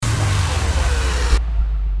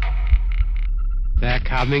They're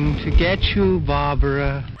coming to get you,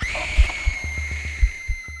 Barbara.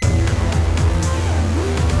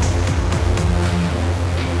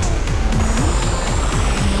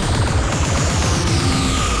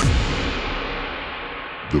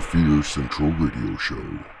 The Fear Central Radio Show.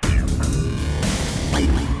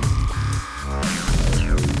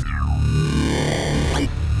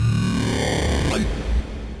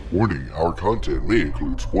 Warning, our content may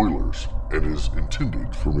include spoilers and is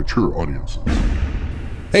intended for mature audiences.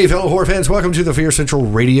 Hey, fellow horror fans, welcome to the Fear Central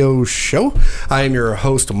Radio Show. I am your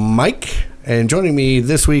host, Mike, and joining me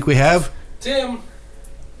this week we have... Tim.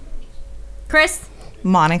 Chris.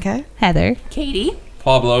 Monica. Heather. Katie.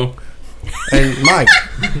 Pablo. And Mike.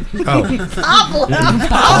 Pablo.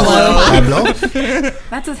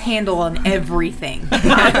 That's his handle on everything.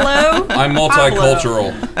 Pablo. I'm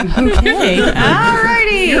multicultural. Okay.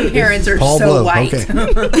 Alrighty. Your parents are Pablo, so white. okay.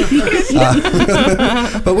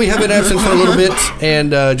 But we have been absent for a little bit,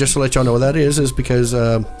 and just to let y'all know what that is because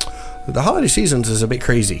the holiday seasons is a bit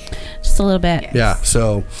crazy. Just a little bit. Yeah,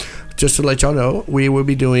 so just to let y'all know, we will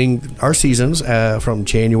be doing our seasons from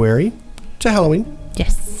January to Halloween.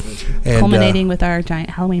 Yes. And, culminating with our giant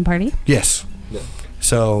Halloween party. Yes.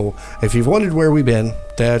 So if you've wondered where we've been,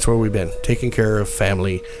 that's where we've been. Taking care of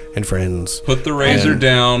family and friends. Put the razor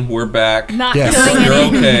down. We're back. Not Yes. killing You're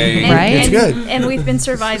any. okay. And, Right? It's good. And we've been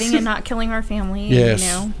surviving and not killing our family. Yes.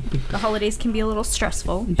 And, the holidays can be a little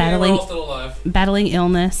stressful. Battling still alive. battling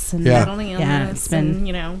illness. And Yeah. Battling illness Yeah, it's been-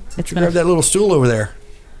 and, It's Grab that little stool over there.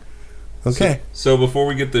 Okay. So before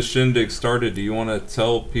we get the shindig started, do you want to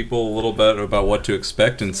tell people a little bit about what to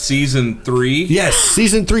expect in season 3? Yes,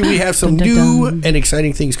 season 3, we have some Dun, dun, new dun. and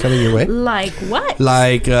exciting things coming your way. Like what?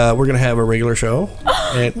 Like, we're going to have a regular show.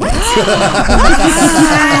 And, Well,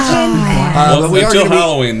 but we are until gonna be-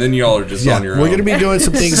 Halloween, then y'all are just on your we're own. going to be doing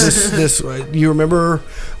some things this you remember,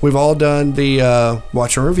 we've all done the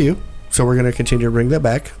watch and review. So we're going to continue to bring that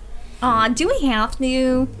back. Aw, do we have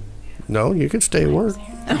to? No, you can stay at work.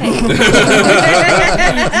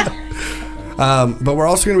 But we're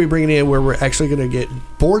also going to be bringing in where we're actually going to get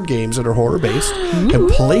board games that are horror based and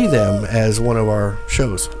play them as one of our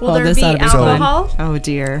shows. Will Oh, there this be ought to be fun. alcohol? Oh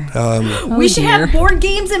dear. We should dear. have board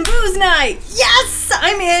games and booze night. Yes,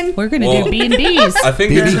 I'm in. We're gonna Well, do B&Bs. I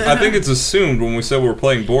think it's assumed when we said we're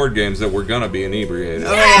playing board games that we're gonna be inebriated.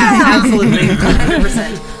 Oh, yeah, absolutely.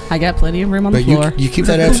 100%. I got plenty of room on the But floor. you keep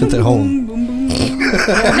that absinthe at home. No,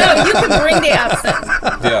 you can bring the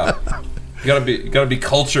absinthe. Yeah, you gotta be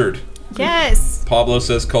cultured. Yes. Pablo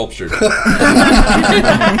says cultured. But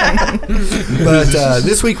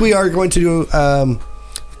this week we are going to do kind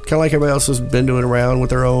of like everybody else has been doing around with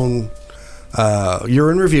their own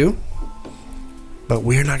urine review. But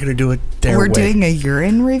we're not going to do it their way. We're doing a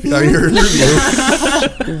urine review. A urine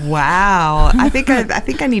review. Wow. I think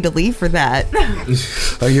I need to leave for that.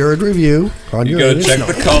 A urine review on You urine. gotta check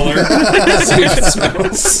the color, see if it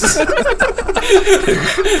smells.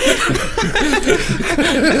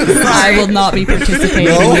 I will not be participating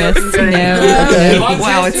No? in this. No. Okay.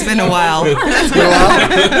 Wow, it's been a while.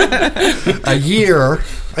 a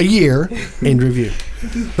year in review.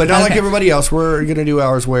 But not like everybody else. We're going to do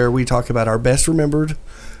ours where we talk about our best remembered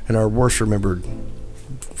and our worst remembered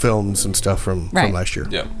films and stuff from last year.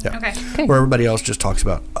 Yeah. Okay. Where everybody else just talks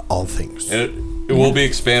about all things. And it will be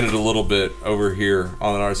expanded a little bit over here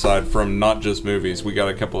on our side from not just movies. We got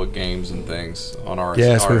a couple of games and things on our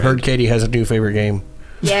Yes, our we've heard end. Katie has a new favorite game.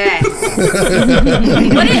 Yes.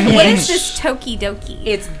 What is this Toki Doki?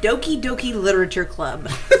 It's Doki Doki Literature Club.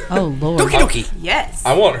 Oh Lord. Yes.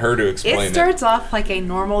 I want her to explain It starts off like a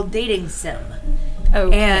normal dating sim.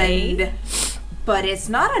 Okay. But it's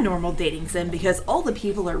not a normal dating sim because all the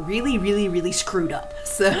people are really, really, really screwed up.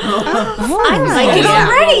 So I like it yeah.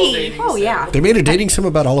 already. Oh yeah. They made a dating sim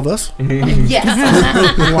about all of us. Yes.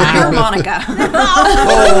 Wow. You're Monica.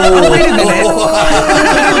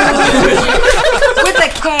 With a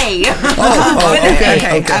K.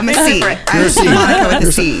 Okay. I'm a C. Different. You're a C. Monica with You're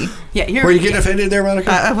a C. Yeah, you're. Were you getting offended there,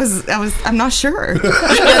 Monica? I'm not sure.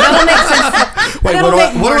 That'll make sense. Wait, that'll make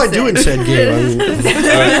what do more I do in sense. said game? I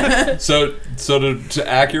mean, Alright, so to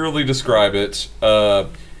accurately describe it,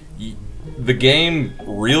 the game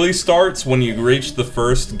really starts when you reach the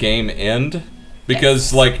first game end.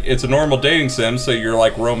 Because, like, it's a normal dating sim, so you're,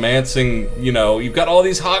 like, romancing, you know, you've got all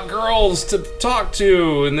these hot girls to talk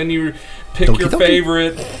to, and then you pick Doki your doki.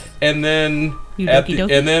 favorite, and then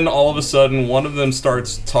and then all of a sudden, one of them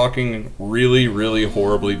starts talking really, really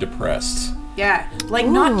horribly depressed. Yeah, like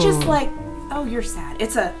not just like, oh, you're sad.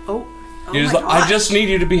 It's a You're just my like, I gosh. just need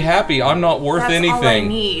you to be happy. I'm not worth That's anything. all I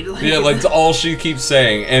need. Like, Yeah, like, it's all she keeps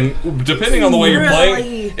saying. And depending on the way you're Really?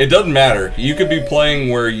 playing, it doesn't matter. You could be playing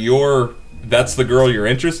where you're that's the girl you're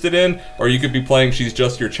interested in, or you could be playing she's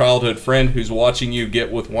just your childhood friend who's watching you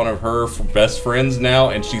get with one of her best friends now,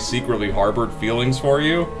 and she secretly harbored feelings for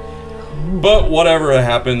you. But whatever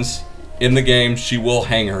happens in the game, she will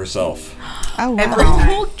hang herself. Oh, Every wow.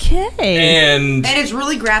 time. Okay. And it's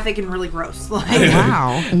really graphic and really gross. Like,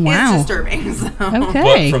 Wow. Wow. It's disturbing. So.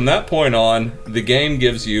 Okay. But from that point on, the game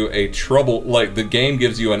gives you an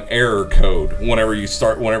error code whenever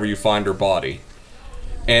you find her body,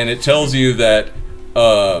 and it tells you that,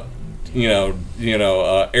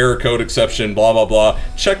 error code exception, blah blah blah.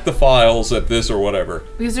 Check the files at this or whatever.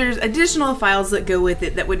 Because there's additional files that go with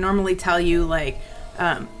it that would normally tell you like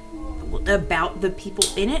about the people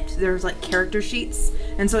in it. There's like character sheets,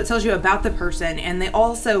 and so it tells you about the person, and they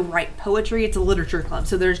also write poetry. It's a literature club,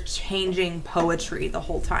 so they're changing poetry the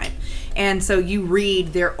whole time, and so you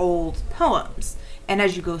read their old poems, and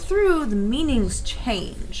as you go through, the meanings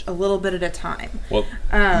change a little bit at a time. Well,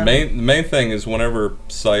 main thing is whenever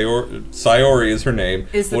Sayori is her name,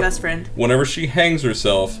 Is the best friend. Whenever she hangs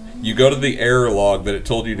herself, you go to the error log that it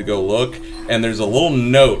told you to go look, and there's a little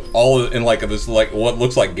note all in like this like what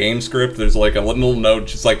looks like game script. There's like a little note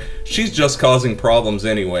just like, she's just causing problems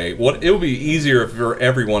anyway. It would be easier for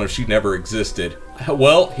everyone if she never existed.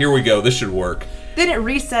 Well, here we go. This should work. Then it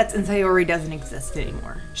resets and Sayori doesn't exist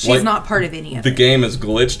anymore. She's Like, not part of any of The it. game is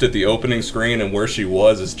glitched at the opening screen, and where she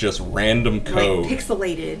was is just random Like code.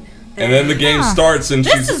 pixelated. And then the game starts, and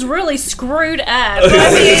This she's is really screwed up.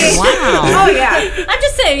 I mean, Wow. Oh yeah. I'm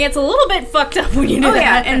just saying, it's a little bit fucked up when you do Oh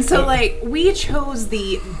yeah, that. and so like we chose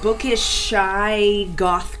the bookish, shy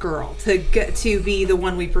goth girl to be the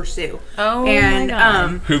one we pursue. Oh, and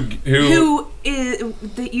my God. who is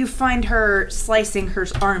that you find her slicing her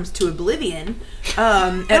arms to oblivion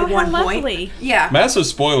at how one lovely. point. Yeah. massive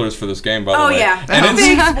spoilers for this game, by the Oh way. yeah. And,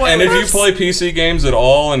 Big and if you spoilers. play PC games at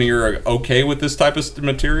all and you're okay with this type of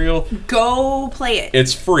material, Go play it.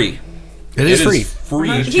 it's free. It is free.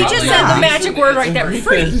 Free. He just said the magic word right there.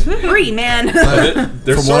 Free. Free, man.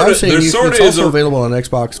 From what I'm saying, it's also available on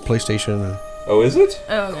Xbox, PlayStation. Oh, is it?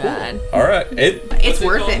 Oh, God. All right. It's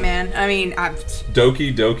worth it, man. I mean,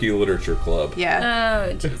 Doki Doki Literature Club. yeah.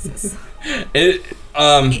 Oh, Jesus.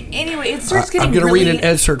 Anyway, it starts getting I'm going to really... read an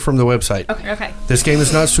excerpt from the website. Okay. This game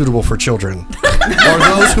is not suitable for children or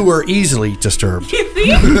those who are easily disturbed.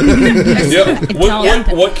 Yep.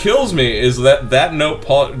 What kills me is that note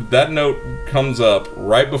comes up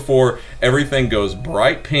right before everything goes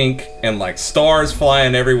bright pink and like stars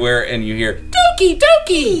flying everywhere, and you hear Doki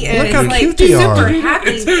Doki! And Look it's how like cute they are. super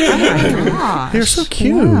happy. They're so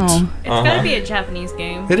cute. Wow. It's gotta be a Japanese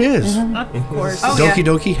game. It is. Of course. Oh, yeah. Doki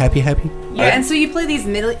Doki, happy. Yeah, and so you play these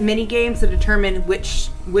mini games to determine which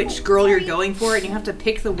girl you're going for, and you have to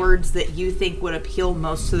pick the words that you think would appeal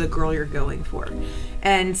most to the girl you're going for.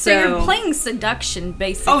 And So you're playing seduction,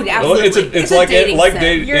 basically. Oh, absolutely. it's a like dating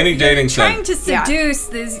sim. any dating sim. Trying to seduce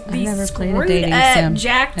these never played a screwed dating up, sim.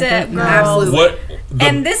 jacked I up don't know. girls. Absolutely.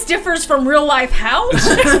 And this differs from real life how?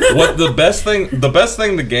 What the best thing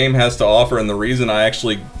the game has to offer, and the reason I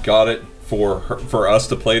actually got it for us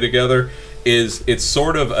to play together, is it's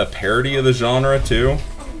sort of a parody of the genre too.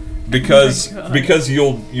 Because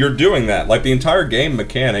you're doing that. Like the entire game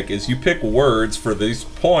mechanic is you pick words for these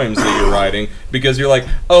poems that you're writing because you're like,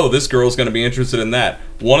 oh, this girl's going to be interested in that.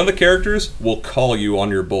 One of the characters will call you on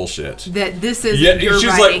your bullshit. That this is Yeah, your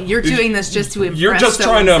she's writing. like- You're doing this just to impress. You're just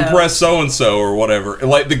trying to so-and-so. impress so and so or whatever.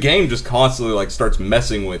 Like the game just constantly like starts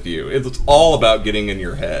messing with you. It's all about getting in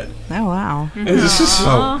your head. Oh, wow.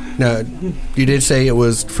 Oh, now you did say it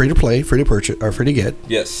was free to play, free to purchase, or free to get.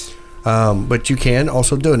 Yes. But you can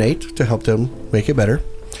also donate to help them make it better.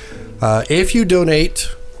 If you donate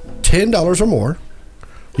 $10 or more,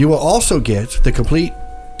 you will also get the complete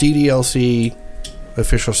DDLC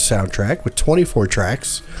official soundtrack with 24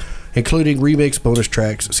 tracks, including remix, bonus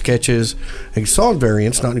tracks, sketches, and song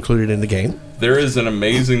variants not included in the game. There is an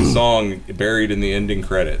amazing song buried in the ending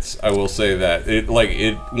credits. I will say that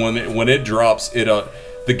when it drops,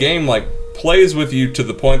 the game like plays with you to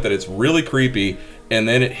the point that it's really creepy, and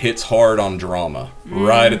then it hits hard on drama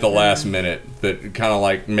right at the last minute. That kind of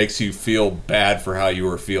like makes you feel bad for how you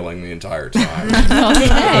were feeling the entire time.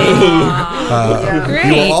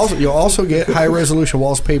 Great. You'll also get high resolution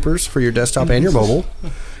wallpapers for your desktop and your mobile,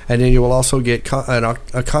 and then you will also get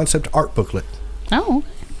a concept art booklet. Oh.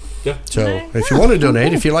 So if you want to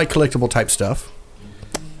donate, if you like collectible type stuff,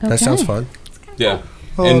 that sounds fun. Yeah.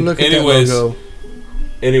 Oh, And look at anyways, that logo.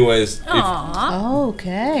 Anyways,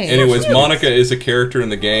 Okay. Monica is a character in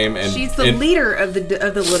the game, and She's the leader of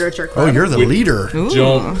the literature club. Oh, you're the leader. Don't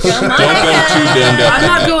go too damn I'm depth.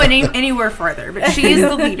 not going anywhere further, but she is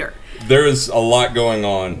the leader. There is a lot going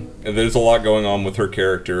on there's a lot going on with her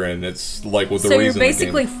character, and it's like with the So reason. you're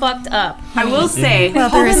basically fucked up. I will say, Well,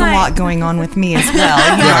 there is a lot going on with me as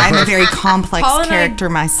well. You know, I'm a very complex Paul and I- character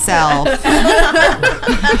myself.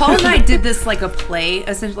 Paul and I did this like a play,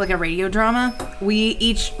 essentially like a radio drama. We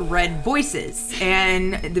each read voices,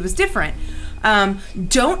 and it was different.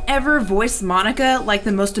 Don't ever voice Monica like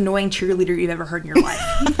the most annoying cheerleader you've ever heard in your life,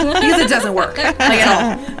 because it doesn't work like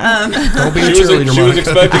at all. Don't be a She was cheerleader,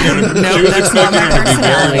 expecting her to, No, she was that's not expecting my her to be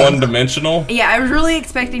very personality. one-dimensional. Yeah, I was really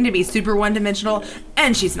expecting to be super one-dimensional,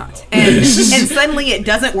 and she's not. And suddenly it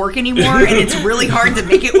doesn't work anymore, and it's really hard to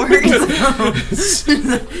make it work. So,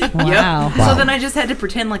 Wow. Yep. So then I just had to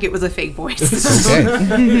pretend like it was a fake voice.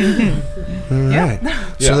 Okay. All right.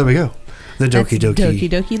 So Yeah. there we go. The Doki That's Doki. Doki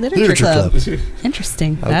Doki Literature Club.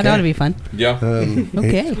 Interesting. That Okay. ought to be fun. Yeah.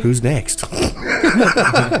 Okay. Who's next? Want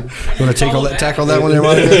to tackle that one there,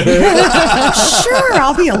 Monica? Sure,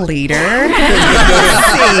 I'll be a leader.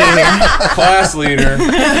 Class leader.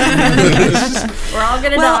 We're all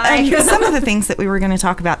gonna Well, die. some of the things that we were going to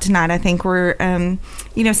talk about tonight, I think, were,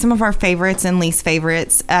 some of our favorites and least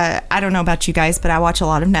favorites. I don't know about you guys, but I watch a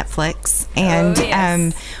lot of Netflix, and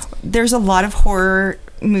yes. there's a lot of horror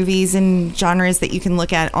movies and genres that you can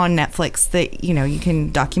look at on Netflix that, you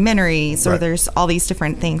can documentaries, or Right. there's all these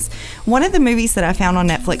different things. One of the movies that I found on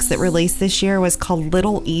Netflix that released this year was called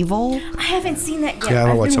Little Evil. I haven't seen that yet. Yeah, I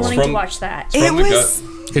haven't I've watched been that wanting one. to watch that. It From the was... guy-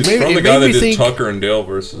 It From the made guy that me did think. Tucker and Dale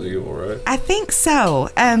versus Evil, right? I think so.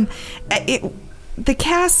 The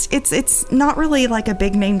cast, it's not really like a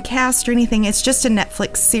big name cast or anything. It's just a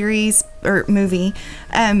Netflix series or movie.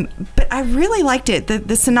 But I really liked it.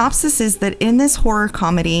 The synopsis is that in this horror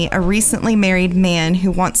comedy, a recently married man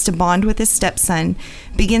who wants to bond with his stepson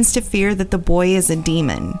begins to fear that the boy is a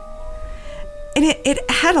demon. And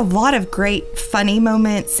it had a lot of great funny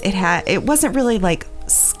moments. It wasn't really like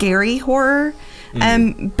scary horror,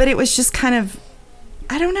 but it was just kind of,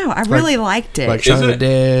 I don't know. I really liked it. Like Shaun of the Isn't-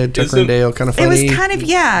 Dead, Tucker and Dale, kind of funny. It was kind of,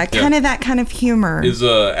 kind of that kind of humor. Is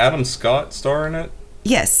Adam Scott star in it?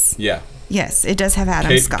 Yes. Yeah. Yes, it does have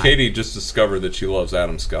Adam Scott. Katie just discovered that she loves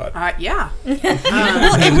Adam Scott. Yeah. Well,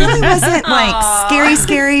 it really wasn't like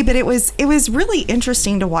scary, but it was really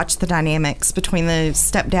interesting to watch the dynamics between the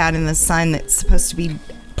stepdad and the son that's supposed to be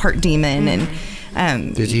part demon.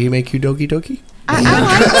 And Did he make you Doki Doki? I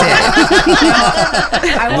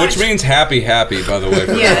liked it. Which means happy, by the way,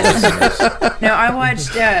 for Yes. our listeners. No,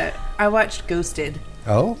 I watched Ghosted,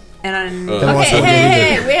 Oh. and Then Okay, what's that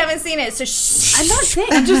hey, we haven't seen it, so shh. I'm not saying.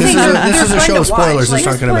 I'm just This saying. is a they're show fun of to watch. spoilers. It's Like,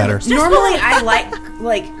 not going to matter. normally, I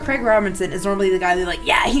like Craig Robinson is normally the guy that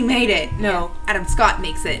yeah, he made it. No, Adam Scott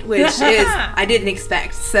makes it, which is I didn't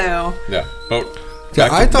expect. So Yeah, but Yeah,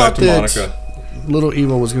 back I to thought that Monica. Little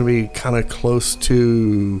Evil was going to be kind of close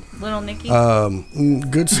to Little Nicky.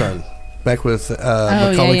 Good Son, back with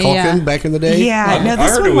Macaulay Culkin back in the day. Yeah, no, I this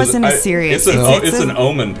heard one it was- wasn't as serious. It's an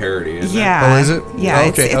Omen parody, isn't it? Yeah. Oh, is it? Yeah, Oh,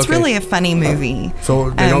 okay, it's okay. really a funny movie. So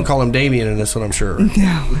they don't call him Damien in this one, I'm sure.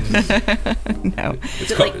 No.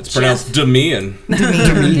 It's pronounced Demian.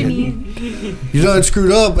 You done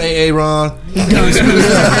screwed up, Ron. You done screwed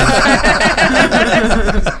up.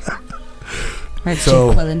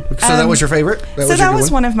 So that was your favorite? That was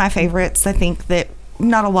one of my favorites. I think that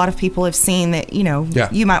not a lot of people have seen that, you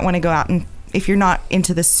might want to go out and, if you're not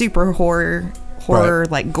into the super horror, Right.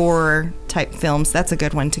 like gore type films, that's a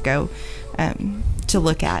good one to go to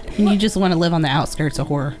look at. And you just want to live on the outskirts of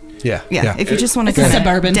horror. Yeah. Yeah, if you just want to It's kind of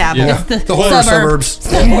suburban. dabble. Yeah. The horror suburbs.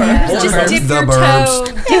 Just dip The your burbs. toe.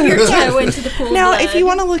 Dip your toe into the pool. Now, of if you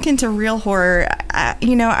blood. want to look into real horror,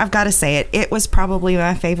 I've got to say it. It was probably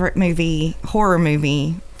my favorite horror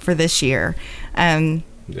movie for this year. Yeah.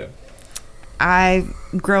 I,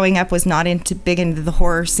 growing up, was not big into the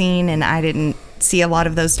horror scene, and I didn't see a lot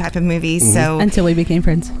of those type of movies. Mm-hmm. So Until we became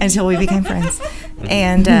friends.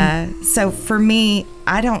 And so for me,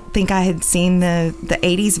 I don't think I had seen the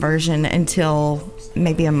 80s version until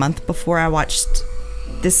maybe a month before I watched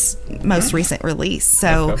this most recent release.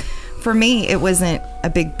 So for me, it wasn't a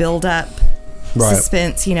big build-up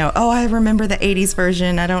suspense, I remember the 80s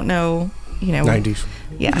version. I don't know, 90s.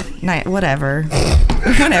 Yeah, whatever.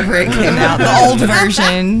 Whenever it came out. The old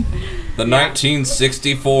version. The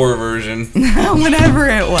 1964 version. Whatever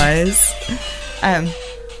it was.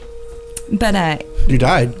 But You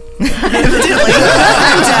died. evidently,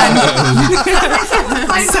 I'm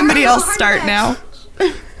done. Somebody else start now.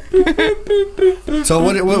 So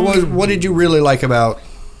what did you really like about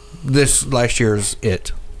this last year's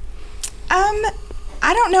It?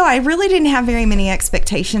 I don't know. I really didn't have very many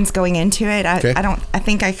expectations going into it. I Okay. I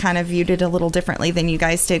think I kind of viewed it a little differently than you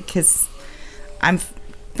guys did because I'm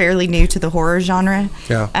fairly new to the horror genre.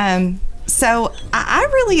 Yeah. So I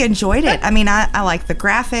really enjoyed it. I mean, I liked the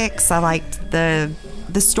graphics. I liked the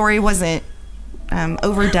story wasn't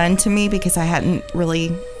overdone to me because I hadn't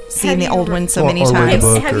really seen the old one so many or read the times.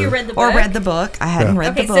 book, Have you read the book? Or read the book. I hadn't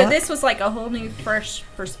read the Okay, book. so this was like a whole new, fresh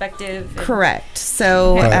perspective. and- Correct.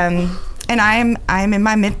 So, Right. and I'm in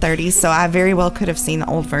my mid-30s, so I very well could have seen the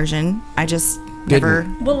old version. I just never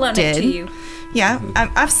We'll loan did. it to you. Yeah,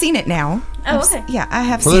 I've seen it now. Oh, I've okay. Yeah, I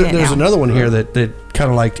have Well, seen it there's now. another one here that kind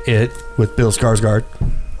of liked it with Bill Skarsgård.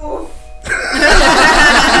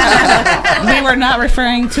 We were not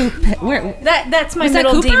referring to where. That's my Was that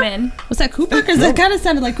middle Cooper? demon. Was that Cooper? Because that kind of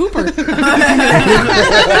sounded like Cooper.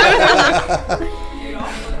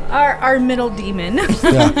 Our middle demon.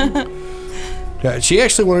 Yeah. Yeah, she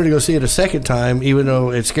actually wanted to go see it a second time, even though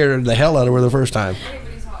it scared the hell out of her the first time.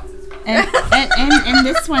 And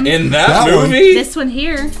this one, In that, That one. movie? this one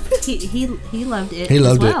here, he loved it. He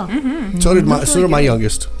loved as well. it. So did my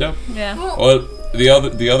youngest. Yeah. Yeah. Well, the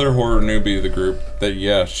other horror newbie of the group that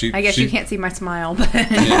I guess you can't see my smile, but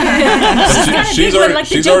she's one like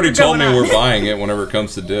the she's Joker already told me going on. we're buying it whenever it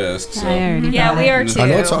comes to disc. So. I already Yeah, bought we it. are too.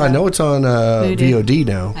 I know it's on Voodoo. VOD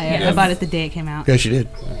now. I bought it the day it came out. Yeah, she did.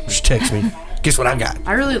 She texted me. Guess what I got?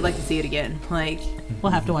 I really would like to see it again. Like,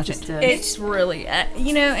 We'll have to watch it. just to, It's really, and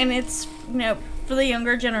it's, for the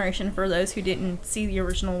younger generation, for those who didn't see the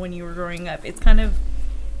original when you were growing up, it's kind of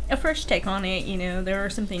a fresh take on it. There are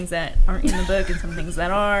some things that aren't in the book and some things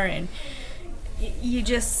that are, and you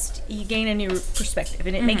gain a new perspective,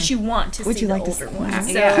 and it makes you want to see the older one. So,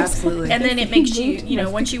 Yeah, absolutely. And then it makes you,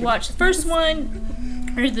 once you watch the first one,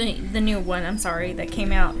 or the new one, I'm sorry, that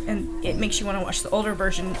came out, and it makes you want to watch the older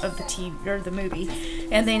version of the TV or the movie,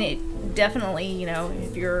 and then it definitely,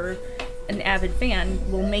 if you're an avid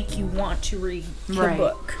fan, will make you want to read the Right.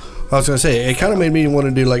 book. I was gonna say it kind of made me want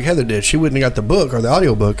to do like Heather did. She wouldn't have got the book or the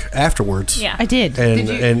audiobook afterwards. Yeah, I did.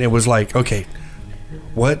 And it was like, okay,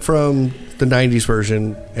 what from the 90s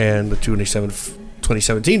version and the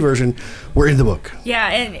 2017 version were in the book. Yeah,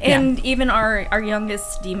 and even our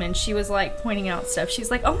youngest demon, she was like pointing out stuff. She's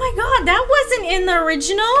like, "Oh my god, that wasn't in the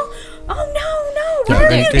original! Oh no, why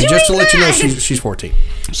are you and doing just to let you know, that?" she's 14.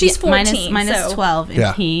 She's 14, minus so- 12, and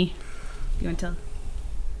Yeah. he. You want to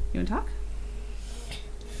talk?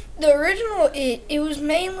 The original it was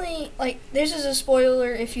mainly like, this is a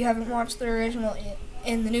spoiler if you haven't watched the original It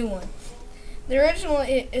and the new one. The original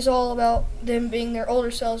It is all about them being their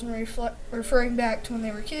older selves and referring back to when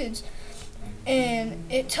they were kids. And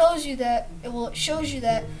it tells you that, it shows you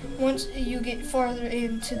that once you get farther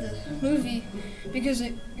into the movie, because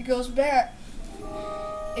it goes back,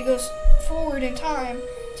 it goes forward in time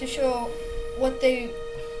to show what they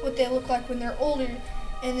look like when they're older,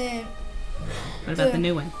 and then What about the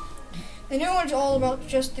new one? the new one's all about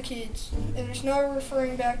just the kids. And there's no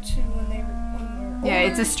referring back to when they were older. yeah,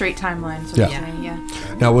 it's a straight timeline. So Yeah.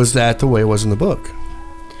 yeah. Now, was that the way it was in the book,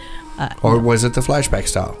 or was it the flashback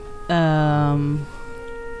style?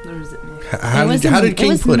 What was it? How did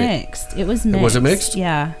King put it? Mixed. It was mixed. Was it mixed?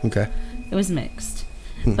 Yeah, Okay. it was mixed.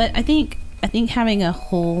 But I think having a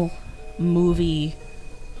whole movie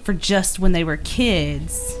for just when they were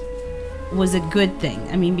kids was a good thing.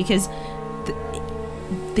 I mean, because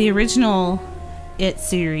the original It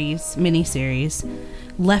series, miniseries,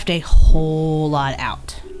 left a whole lot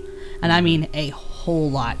out. And I mean a whole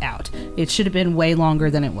lot out. It should have been way longer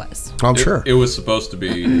than it was. I'm sure. It was supposed to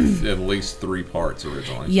be at least 3 parts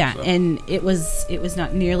originally. Yeah, so. and it was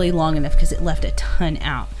not nearly long enough because it left a ton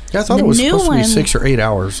out. Yeah, I thought The it was new supposed to be one- 6 or 8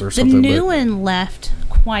 hours or The something. new but one left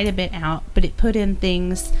quite a bit out, but it put in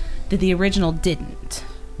things that the original didn't.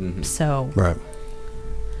 So right.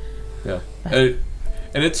 Yeah,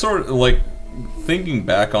 and it's sort of like thinking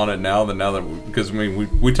back on it now that because I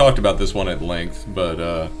mean we talked about this one at length, but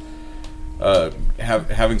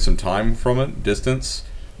having some time from it, distance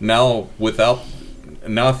now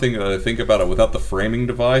I think about it without the framing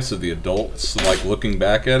device of the adults, like looking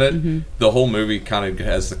back at it, the whole movie kind of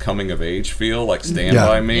has the coming of age feel, like Stand Yeah.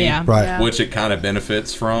 By Me, Yeah. Right. Yeah. which it kind of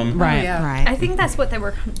benefits from. right. Yeah. Right. I think that's what they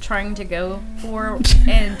were trying to go for,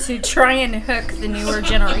 and to try and hook the newer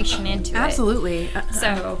generation into Absolutely. it.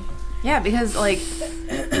 So, Yeah, because like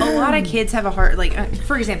a lot of kids have a heart. Like,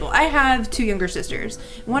 for example, I have 2 younger sisters.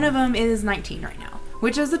 One of them is 19 right now,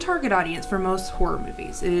 which is the target audience for most horror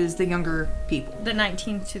movies. Is the younger people. the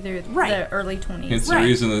 19 to the Right. early 20s. It's the Right.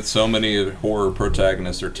 reason that so many horror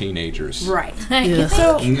protagonists are teenagers. Right. Yeah.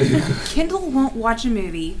 So Kendall won't watch a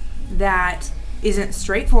movie that isn't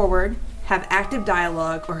straightforward, have active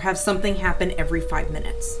dialogue, or have something happen every 5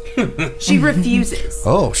 minutes. She refuses.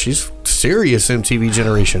 Oh, she's serious MTV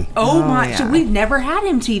generation. Oh my! yeah. So we've never had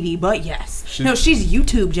MTV, but yes. She's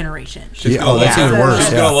YouTube generation. She's Oh, that's even worse.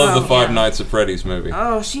 She's Yeah. gonna love the Oh, Five yeah. Nights at Freddy's movie.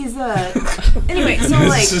 Oh, she's anyway. So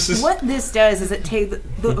like, what this does is it takes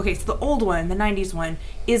okay. So the old one, the '90s one,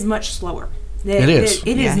 is much slower. It is.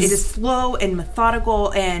 It is. Yes. It is slow and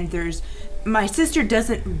methodical, and there's. My sister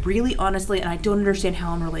doesn't really, honestly, and I don't understand how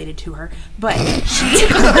I'm related to her, but she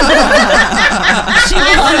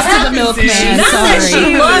belongs to the milkman. Not that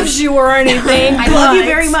she loves you or anything. I love you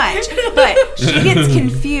very much, but she gets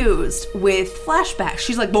confused with flashbacks.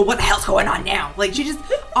 She's like, well, what the hell's going on now? Like, she just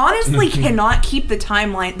honestly cannot keep the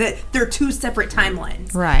timeline. That they're two separate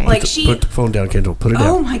timelines. Right. Like, Put the phone down, Kendall. Put it down.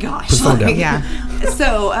 oh my gosh. Put the phone down. Yeah.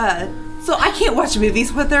 So I can't watch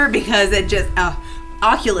movies with her because it just,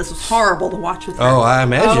 Oculus was horrible to watch with her. Oh, I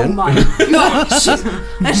imagine. Oh my gosh.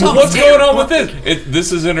 What's going on with this?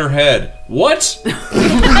 This is in her head. What? Why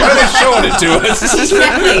are they showing it to us?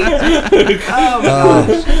 Exactly. Oh my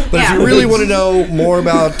gosh. But if you really want to know more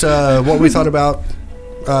about what we thought about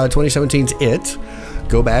 2017's It,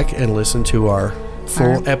 go back and listen to our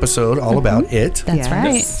full episode all about It. That's Yes.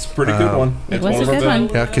 right. It's a pretty good one. It It's was one a of our good better. one.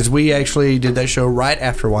 Yeah, because we actually did that show right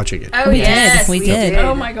after watching it. Oh, We yes. did. We did.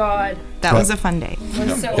 Oh, my God. That was a fun day. It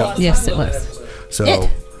was so awesome. Yes, it was. So, It.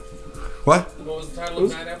 what? What was the title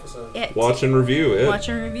of that episode? It. Watch and review it. Watch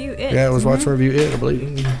and review it. Yeah, I was watching review It, I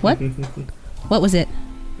believe. What? What was it?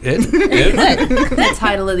 It? It? The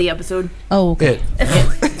title of the episode. Oh, okay.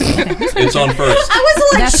 It. It's on first. I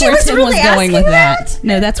was like, That's she where was Tim really was going with asking that.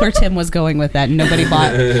 No, that's where Tim was going with that. Nobody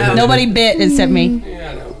bought. Nobody bit except me.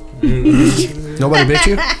 Yeah, I know. Nobody bit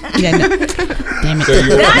you? Yeah, no. Damn it. So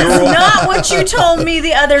you're Not what you told me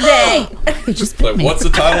the other day. You just like, bit me. what's the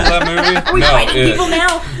title of that movie? Are we fighting people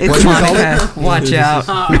now? It's Whatchamacallit? Monica. Watch out.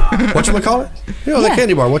 Whatchamacallit? You know, that Yeah.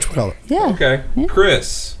 candy bar. Whatchamacallit? Yeah. Okay.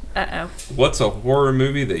 Chris, Uh-oh. what's a horror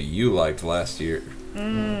movie that you liked last year?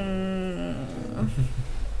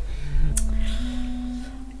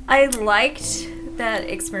 I liked that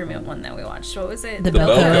experiment one that we watched. What was it? The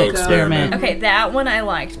Belko Belko Experiment. experiment. Okay, that one I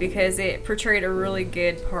liked because it portrayed a really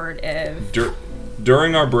good part of.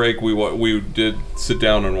 During our break, we did sit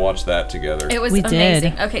down and watch that together. It was We did.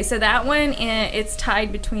 amazing. Okay, so that one, it's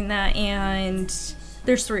tied between that and.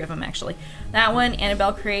 There's three of them actually. That one,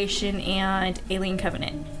 Annabelle Creation, and Alien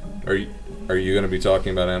Covenant. Are you going to be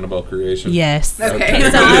talking about Annabelle Creation? Yes. Okay.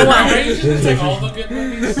 So I want. Take all the good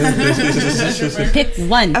movies. Pick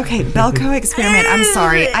one. Okay, Belko Experiment. I'm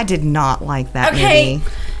sorry. I did not like that Okay. movie.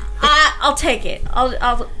 I'll take it.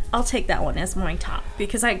 I'll take that one as my top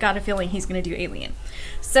because I got a feeling he's going to do Alien.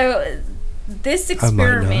 So this might not.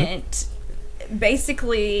 experiment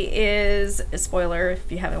basically is a spoiler if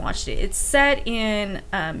you haven't watched it. It's set in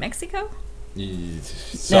Mexico, South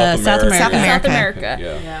America. South America. South America,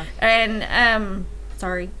 Yeah. and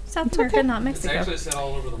South America, not It's Mexico. actually set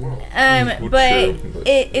all over the world. But true.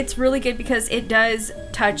 it's really good because it does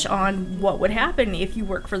touch on what would happen if you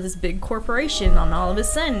work for this big corporation and all of a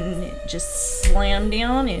sudden it just slammed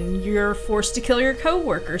down and you're forced to kill your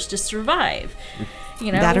coworkers to survive.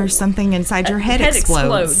 You know, That or something inside your head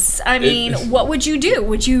explodes. I mean, what would you do?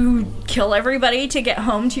 Would you kill everybody to get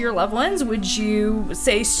home to your loved ones? Would you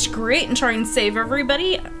say screw it and try and save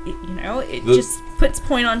everybody? You know, it just puts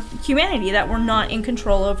point on humanity that we're not in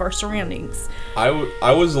control of our surroundings. I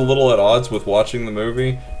was a little at odds with watching the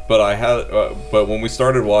movie, but but when we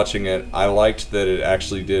started watching it, I liked that it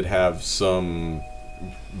actually did have some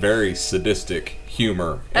very sadistic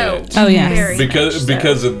humor in it. Oh, yeah. Very Because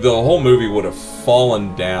much so. the whole movie would have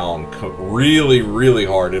fallen down really, really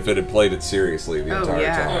hard if it had played it seriously the Oh entire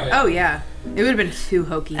yeah. time. Oh yeah. It would have been too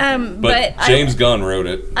hokey. But James Gunn wrote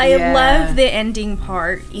it. I Yeah. love the ending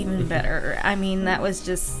part even better. I mean, that was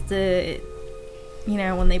just the,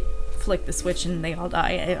 when they flick the switch and they all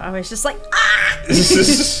die. I was just like, ah!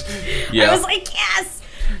 Yeah. I was like, yes!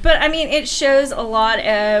 But I mean, it shows a lot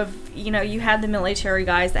of, you had the military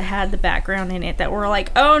guys that had the background in it that were like,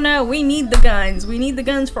 oh no, we need the guns. We need the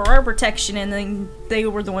guns for our protection. And then they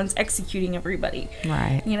were the ones executing everybody.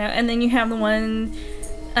 Right. And then you have the one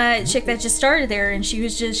chick that just started there and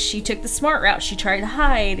she took the smart route. She tried to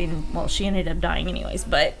hide and, well, she ended up dying anyways.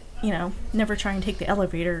 But, never try and take the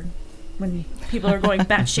elevator when people are going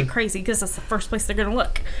batshit crazy because that's the first place they're going to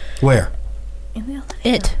look. Where? In the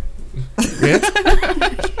elevator. It.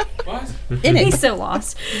 What? In it. He's so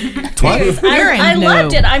lost. Twice? I No.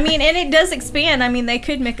 loved it. I mean, and it does expand. I mean, they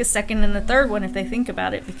could make a second and a third one if they think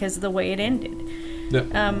about it because of the way it ended.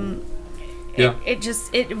 Yeah.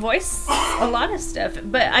 It voiced a lot of stuff,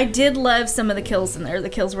 but I did love some of the kills in there. The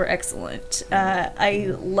kills were excellent.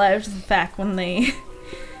 I loved the fact when they,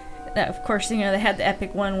 of course, they had the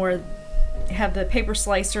epic one where have the paper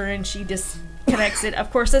slicer and she disconnects it.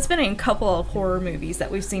 Of course, that's been in a couple of horror movies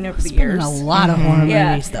that we've seen over the years. A lot of horror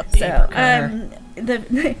movies. The paper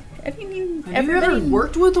cutter. Have you ever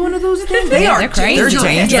worked with one of those things? They're crazy. They're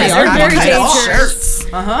dangerous. Yes, they're very dangerous.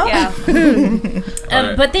 Uh-huh.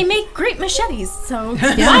 Yeah. But they make great machetes, so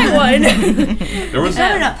buy one. There was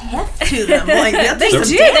not enough heft to them. Like, they do.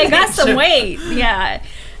 They got some weight. Yeah.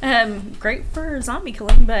 Great for zombie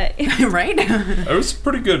killing, but right. It was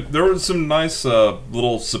pretty good. There were some nice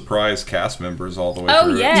little surprise cast members all the way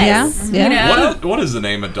through. Oh yes. Yeah. You know? What is the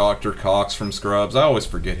name of Dr. Cox from Scrubs? I always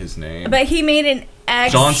forget his name. But he made an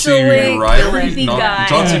John C. excellent Riley? creepy guy.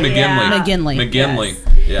 John C. McGinley. Yeah. McGinley.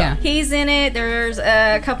 Yeah. He's in it. There's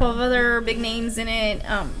a couple of other big names in it.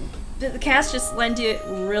 The cast just lent it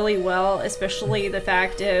really well, especially the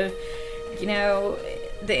fact of, you know,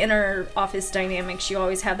 the inner office dynamics. You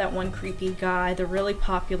always have that one creepy guy, the really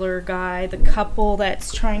popular guy, the couple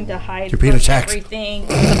that's trying to hide You're being attacked. everything.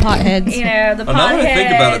 The potheads. You know, the potheads. Now that I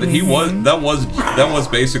think about it, that was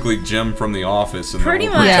basically Jim from The Office. In Pretty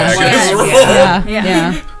the much. protagonist role.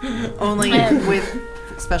 Yeah. Only with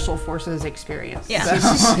special forces experience. Yeah.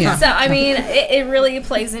 So. Yeah. So I mean, it really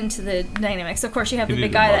plays into the dynamics. Of course, you have the You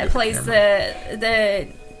big need to guy mug that the plays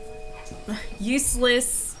the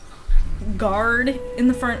useless guard in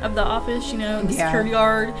the front of the office. You know, the security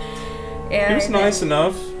guard. And He was nice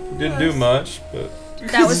enough. Didn't do much, but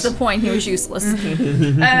that was the point. He was useless.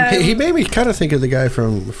 He made me kind of think of the guy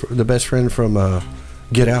from the best friend from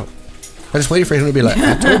Get Out. I just waited for him to be like,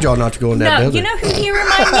 I told y'all not to go in that No, building. you know who he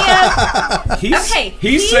reminded me of?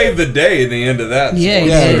 he saved the day in the end of that. Yeah, story.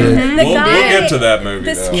 Yeah, he did. The We'll guy, get to that movie.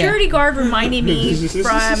 the though. security guard reminded me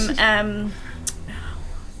from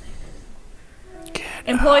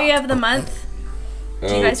Employee of the Month.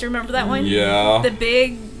 Do you guys remember that one? Yeah. The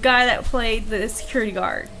big guy that played the security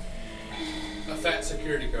guard. A fat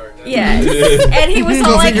security guard. Yeah. And he was all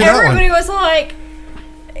Go like, figure that one. everybody was like,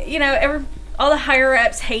 you know, all the higher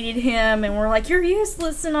ups hated him and were like, you're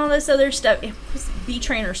useless and all this other stuff. It was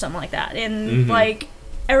B-Train or something like that. And like,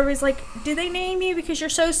 everybody's like, did they name you because you're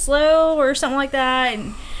so slow or something like that?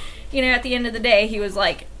 And, you know, at the end of the day, he was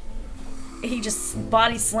like, he just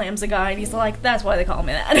body slams a guy and he's like, that's why they call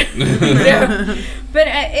me that. You know? But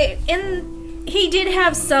and he did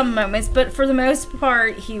have some moments, but for the most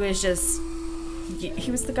part, he was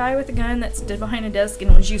the guy with the gun that stood behind a desk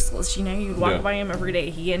and was useless. You know, you'd walk by him every day.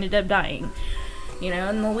 He ended up dying. You know,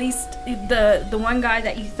 and the one guy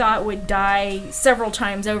that you thought would die several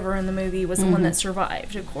times over in the movie was the one that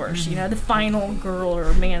survived, of course. You know, the final girl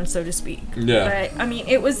or man, so to speak. Yeah. But, I mean,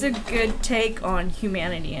 it was a good take on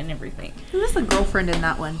humanity and everything. Who was the girlfriend in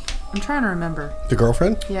that one? I'm trying to remember. The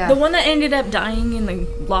girlfriend? Yeah. The one that ended up dying in the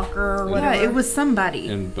locker or whatever. Yeah, it was somebody.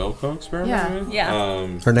 In Belko Experiment? Yeah. maybe?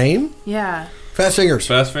 Yeah. Her name? Yeah. Fast Fingers.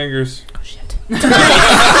 Fast Fingers. Oh, shit.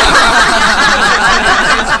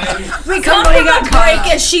 We come from a break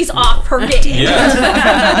and she's off her game.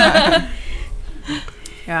 Yeah.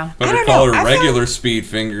 Yeah. Better call her regular Speed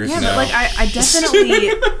Fingers Yeah, now. but like I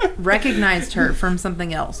definitely recognized her from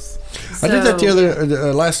something else. I did that the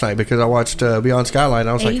other last night because I watched Beyond Skyline.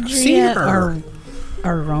 I was like, I've seen her.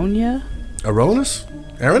 Aronia? Aronis?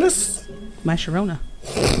 Aranis? My Sharona.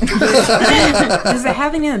 Does it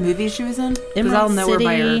have any of the movies she was in? Because Emerald I'll know her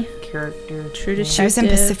by her City, character. True Detective. She was in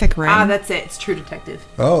Pacific Rim. Ah, that's it. It's True Detective.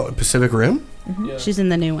 Oh, Pacific Rim? Yeah. She's in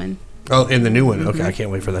the new one. Oh, in the new one. Okay, I can't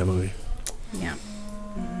wait for that movie. Yeah.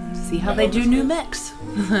 See how they do new mix.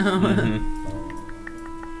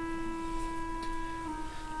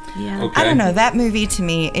 Yeah. Okay. I don't know. That movie to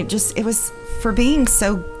me, it was for being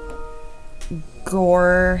so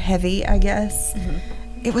gore heavy, I guess.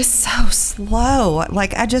 It was so slow.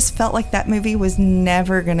 Like, I just felt like that movie was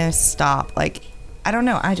never going to stop. Like, I don't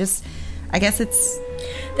know. I guess it's...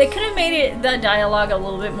 They could have made the dialogue a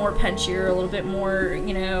little bit more punchier, a little bit more,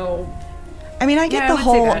 you know... I mean, I get Yeah, I the would say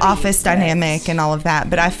whole that'd be office dynamic and all of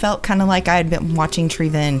that, but I felt kind of like I had been watching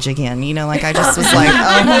Revenge again. You know, like I just was like,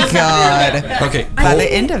 oh my God. Okay, By the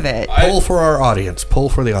end of it. poll for our audience. Poll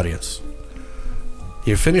for the audience.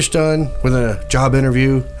 You're finished done with a job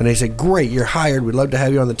interview, and they say, great, you're hired. We'd love to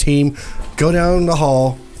have you on the team. Go down the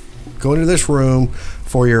hall. Go into this room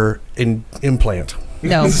for your implant.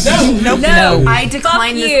 No. No. I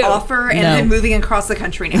declined Fuck this you. offer and No. I'm moving across the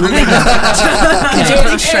country now. Could you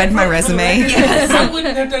like shred my resume? I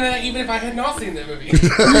wouldn't have done that even if I had not seen that movie.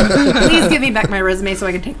 Please give me back my resume so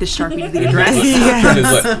I can take this Sharpie to the address.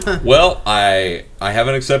 It's like, well, I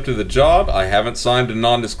haven't accepted the job. I haven't signed a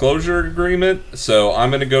non-disclosure agreement, so I'm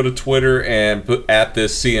going to go to Twitter and put at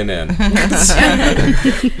this CNN.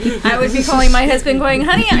 I would be calling my husband going,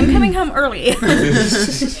 honey, I'm coming home early.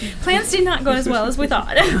 Plans did not go as well as we thought.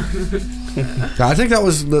 I think that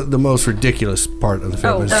was the most ridiculous part of the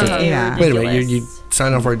film. Is just, yeah. Wait a minute, you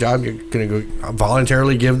sign up for a job, you're going to go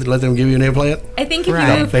voluntarily let them give you an implant? I think if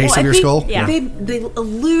Right. you The base of your skull? Yeah. They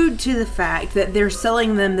allude to the fact that they're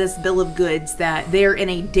selling them this bill of goods that they're in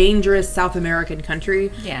a dangerous South American country,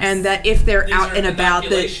 Yes. and that if they're These out are and about,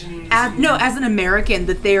 inoculations as an American,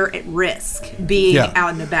 that they're at risk being Yeah.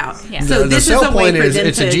 out and about. Yeah. So The this sell is a way point for is them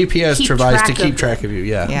it's to a GPS keep device to track keep of track of you.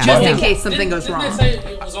 Yeah. Yeah. just Yeah. in case something goes Didn't wrong. they say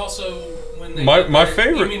it was also when they My- did my their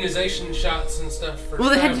favorite- immunization shots and stuff for Well,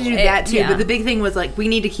 they had to do travel? that too, Yeah. but the big thing was like we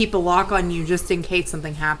need to keep a lock on you just in case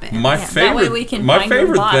something happens. My Yeah, that way favorite, we can my find your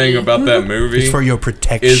favorite body. thing about that movie It's for your is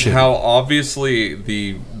protection. how obviously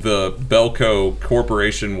the Belco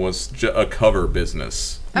Corporation was a cover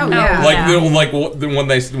business. Oh yeah, Like, Yeah.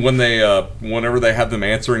 whenever they have them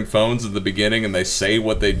answering phones at the beginning and they say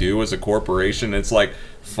what they do as a corporation, it's like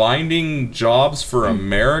finding jobs for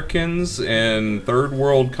Americans in third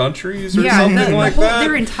world countries or something like that.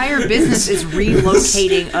 Their entire business is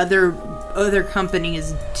relocating other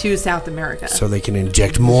companies to South America. so they can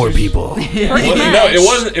inject more people. Well, no,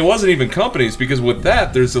 it wasn't even companies, because with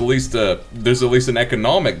that there's at least an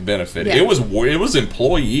economic benefit. Yeah. It was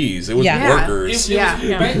employees. It was Yeah. workers. Yeah.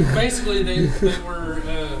 Basically, they were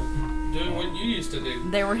doing what you used to do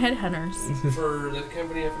They were headhunters. for the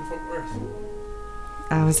company up in Fort Worth.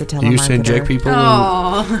 I was a telemarketer. You used to inject people? Oh,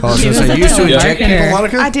 I was going to say, you used to inject people,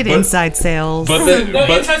 Monica? I did inside sales. But then, No,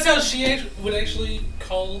 but inside sales, would actually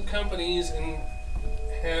call companies and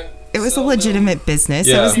It was a sell them. legitimate business.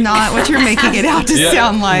 It Yeah. was not what you're making it out to Yeah.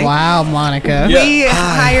 sound like. Wow, Monica. Yeah. We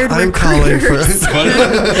hired I'm calling for.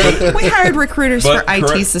 recruiters. We hired recruiters for IT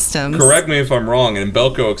correct- systems. Correct me if I'm wrong. In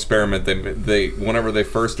Belco Experiment, they whenever they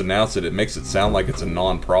first announce it, it makes it sound like it's a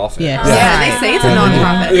non-profit. Yeah. yeah, they say it's a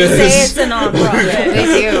nonprofit. Say it's a non-profit. They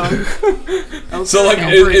do. So like,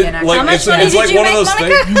 Over again, like How much it's money like did you one of make, those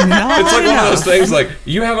Monica? things. No, It's like one of no. those things. Like,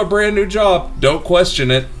 you have a brand new job, don't question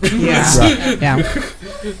it. Yeah. Yeah.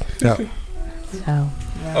 Yeah. So,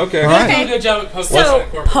 Okay. All right. Do a good job at posting So,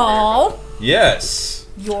 that corporate Paul, Yes.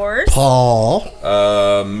 yours. Paul.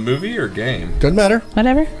 Movie or game? Doesn't matter.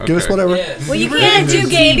 Whatever. Give us Okay. whatever. Yes. Well, you can't do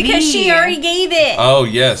game because she already gave it. Oh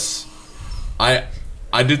yes, I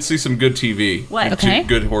did see some good TV. What? Okay.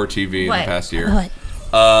 Good horror TV in What? the past year. What?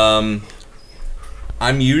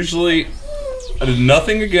 I'm usually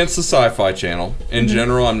nothing against the Sci-Fi Channel. In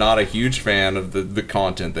general, I'm not a huge fan of the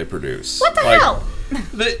content they produce. What the hell?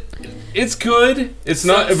 It's good. It's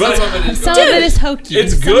not. But Some of it is Some good. of it is hokey.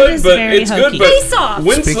 it's Some of it good. is But very it's hokey. good. But Face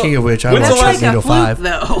Off. Speaking of which, I when's the watched last- Magneto 5.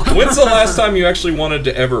 Though. When's the last time you actually wanted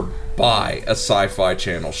to ever buy a Sci-Fi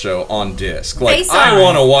Channel show on disc? Like, Face I Off.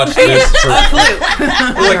 want to watch this. Like,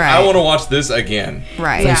 I Right. want to watch this again.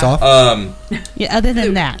 Right. Face off. Yeah, other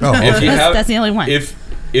than that. Oh, okay. If you have, that's the only one.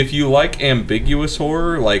 If you like ambiguous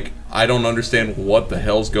horror, like, I don't understand what the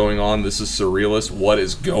hell's going on, this is surrealist, what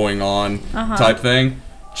is going on type thing.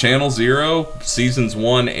 Channel Zero, seasons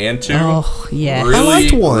 1 and 2. Oh, yes. Really, I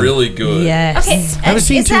liked 1. really good. Yes. Okay, haven't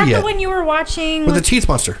seen is 2 that yet. the one you were watching? With the teeth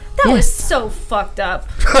monster. That was so fucked up.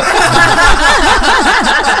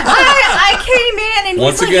 I came in and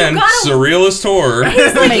Once he's like, again, you gotta, surrealist horror.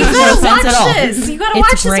 he's like, Makes you no gotta sense watch at all. this. You gotta It's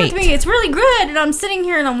watch this great. with me. It's really good. And I'm sitting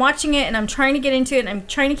here and I'm watching it and I'm trying to get into it and I'm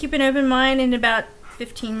trying to keep an open mind. And about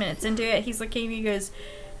 15 minutes into it, he's like, he goes,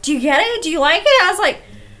 "Do you get it? Do you like it?" I was like,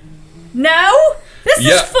 "No, this is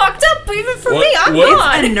Yeah. fucked up even for What- me. I'm what-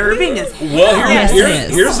 not." Unnerving as Well, Yes, it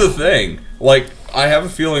is. here's the thing. Like, I have a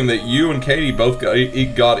feeling that you and Katie both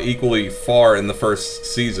got equally far in the first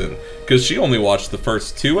season, because she only watched the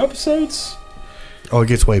first 2 episodes. Oh, it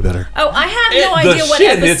gets way better. Oh, I have no The idea what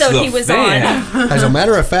shit hits episode the he was fan. on. As a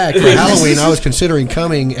matter of fact, for Halloween, I was considering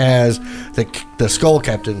coming as the skull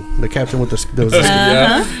captain, the captain with the.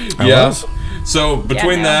 Yeah, I yeah. was. So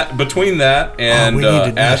between no. that and we need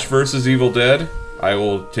to do Ash that. versus Evil Dead, I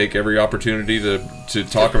will take every opportunity to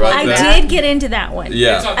talk about I that. did get into that one.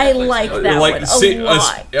 Yeah. I like that one a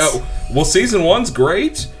lot. Well, season 1's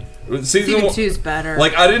great. Season one- 2's better.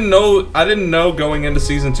 Like, I didn't know going into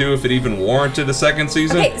season 2 if it even warranted a second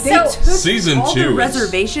season. Okay, they so took Season all 2 the is-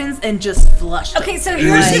 reservations and just flushed them. okay, so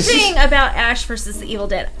here's the thing about Ash versus the Evil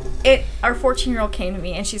Dead. Our 14-year-old came to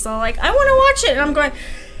me and she's all like, "I want to watch it," and I'm going,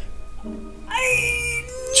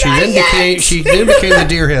 She then became the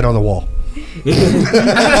deer head on the wall.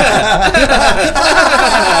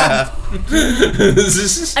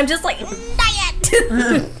 I'm just like, "Not yet."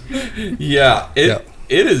 Yeah,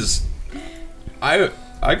 it is. I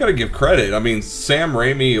gotta give credit. I mean, Sam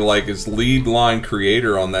Raimi, like, is lead line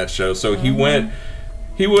creator on that show, so he went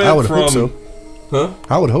I would from hope so. Huh?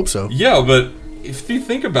 I would hope so. Yeah, but if you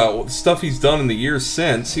think about what stuff he's done in the years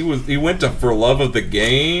since, he went to For Love of the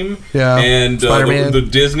Game, and the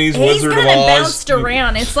Disney's he's Wizard of kind of Oz. bounced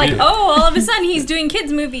around. It's like, all of a sudden he's doing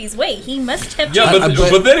kids movies. Wait, he must have. Yeah,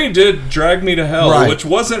 but then he did Drag Me to Hell, which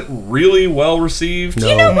wasn't really well received.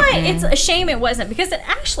 You know what? It's a shame it wasn't, because it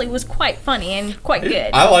actually was quite funny and quite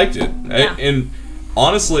good. I liked it, and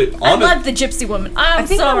honestly, I love the Gypsy Woman. I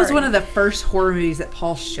think that was one of the first horror movies that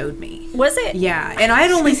Paul showed me. Was it? Yeah, and I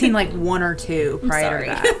had only seen like one or two prior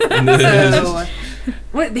to that.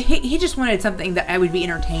 So he just wanted something that I would be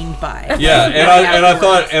entertained by. Yeah,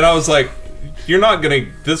 and I was like,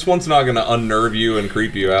 this one's not gonna unnerve you and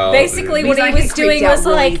creep you out. Basically, what he was doing was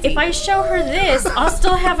like, if I show her this, I'll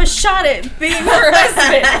still have a shot at being her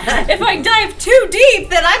husband. If I dive too deep,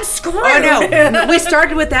 then I'm screwed. Oh no, we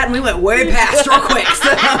started with that and we went way past real quick.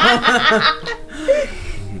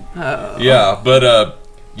 Yeah, but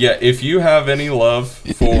if you have any love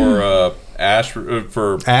for Ash,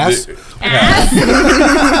 for Ass? This is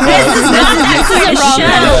a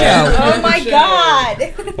show. Oh my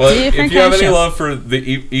god. Well, if you have any love for the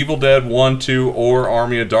Evil Dead 1, 2, or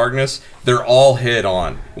Army of Darkness, they're all hit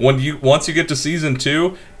on. Once you get to season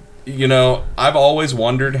 2, I've always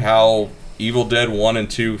wondered how Evil Dead 1 and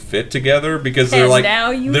 2 fit together, because they're like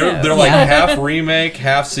they're like half remake,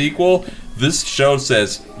 half sequel. This show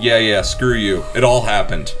says, yeah, screw you. It all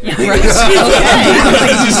happened.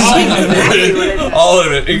 All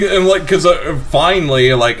of it. And because finally,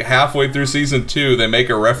 halfway through season 2, they make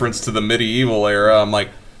a reference to the medieval era. I'm like,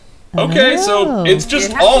 okay, so it's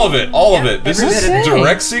just all of it. All of it. This is a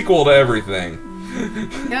direct sequel to everything.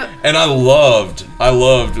 Yep. And I loved.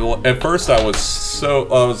 At first, I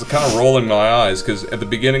was kind of rolling my eyes, because at the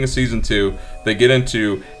beginning of season 2, they get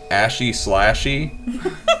into Ashy Slashy.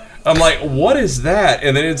 I'm like, what is that?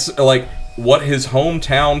 And then it's like what his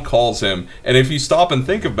hometown calls him. And if you stop and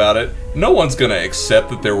think about it, no one's going to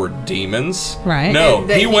accept that there were demons. Right. No,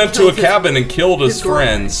 he went to a cabin and killed his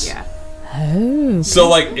friends. Yeah. Oh.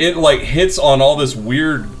 So it hits on all this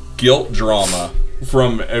weird guilt drama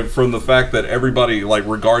from the fact that everybody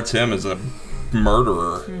regards him as a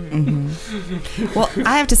murderer. Mm-hmm. Well,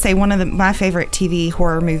 I have to say, one of my favorite TV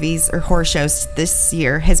horror movies or horror shows this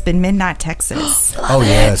year has been Midnight Texas. Oh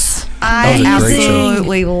yes, I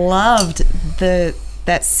absolutely loved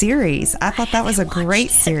that series. I thought that was a great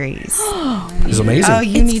series. It's amazing. Oh,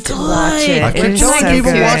 you need to watch it. I keep telling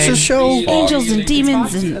people watch this show. Angels and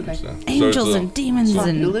demons and demons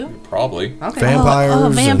and probably vampires. Oh,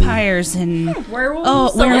 vampires and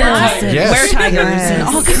werewolves. Werewolves and were-tigers and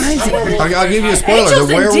all kinds of. I'll give you a spoiler. Angels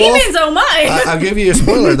The werewolf. and demons. Oh my! I'll give you a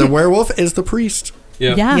spoiler. The werewolf is the priest.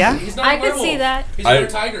 Yeah. He's not I a could werewolf. see that. He's a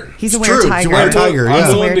were-tiger. He's a It's true. were-tiger. He's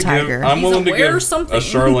a were-tiger. I'm Yeah. willing to give a something.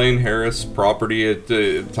 Charlene Harris property at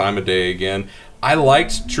the time of day again. I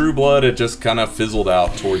liked True Blood. It just kind of fizzled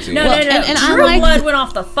out towards the No, end. And I True liked- Blood went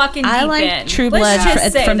off the fucking deep I liked end. True Let's Blood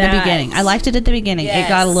just say from the that. beginning. I liked it at the beginning. It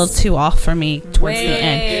got a little too off for me towards the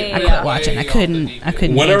end. I couldn't watch it. I couldn't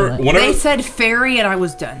handle it. They said fairy and I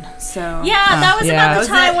was done. So Yeah, that was yeah. about the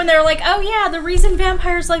time when they were like, "Oh yeah, the reason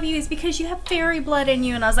vampires love you is because you have fairy blood in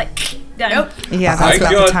you," and I was like, "Done." Nope. Yeah, that's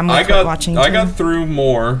about the time we quit watching. I too. got through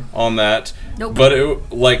more on that, Nope. but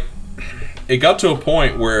it got to a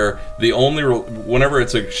point where whenever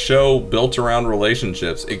it's a show built around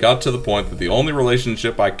relationships, it got to the point that the only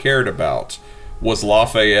relationship I cared about was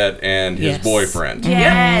Lafayette and his boyfriend.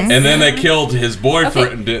 Yes. And then they killed his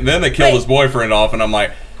boyfriend. Okay. Then they killed his boyfriend off, and I'm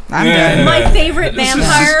like, I'm done. My favorite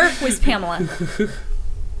vampire was Pamela.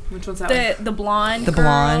 Which one's that? The blonde. The girl.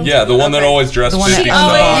 blonde. yeah, the one that always dressed The one that 50 owns Oh,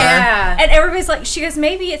 the style. bar. Yeah. And everybody's like, she goes,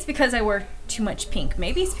 maybe it's because I wear too much pink.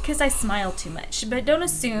 Maybe it's because I smile too much. But don't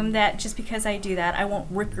assume that just because I do that, I won't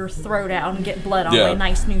rip your throat out and get blood on Yeah. my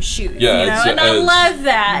nice new shoes. Yeah, you know? it's- And I it's- love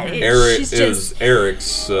that. She's It was just.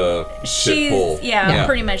 Eric's pit She's bull.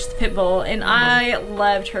 pretty much the pit bull, and I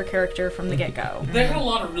loved her character from the get go. They had a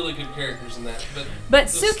lot of really good characters in that, But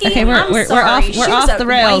Suki, Okay, we're off she was off the a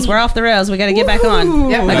rails. whiny- We're off the rails. We got to get back on.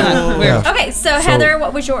 Yep. Back on. We're- Okay, so Heather,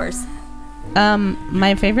 what was yours?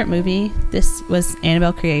 My favorite movie, this was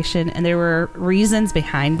Annabelle Creation, and there were reasons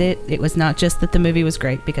behind it. It was not just that the movie was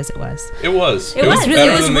great, because it was. It was. It was better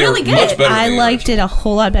really than the- really good. Much better I than the liked it a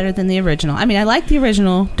whole lot better than the original. I mean, I liked the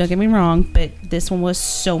original, don't get me wrong, but this one was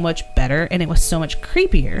so much better, and it was so much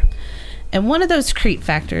creepier. And one of those creep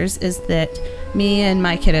factors is that me and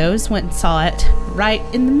my kiddos went and saw it right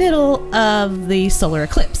in the middle of the solar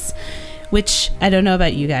eclipse, which I don't know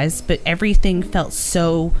about you guys, but everything felt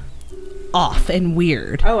so off and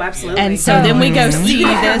weird. Oh, absolutely. And so then we go see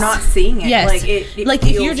Even if you're this. not seeing it. Yes. Like, it like if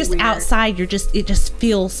feels you're just weird. outside, it just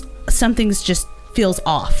feels something's just feels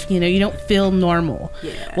off. You know, you don't feel normal.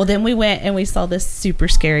 Yeah. Well, then we went and we saw this super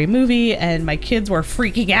scary movie, and my kids were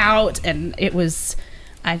freaking out, and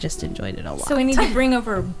I just enjoyed it a lot. So we need to bring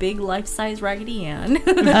over a big life-size Raggedy Ann.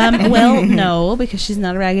 Well, no, because she's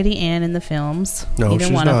not a Raggedy Ann in the films. No, Either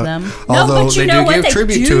she's one not. of them. Although but you they know do what? give They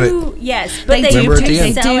tribute do, to it. Yes, but they Remember at do the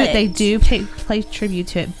end. sell it. They do play tribute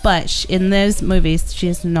to it, but in those movies, she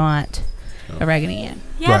is not a Raggedy Ann.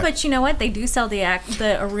 Yeah, Right. but you know what? They do sell a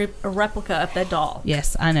replica of the doll.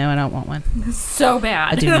 Yes, I know. I don't want one. So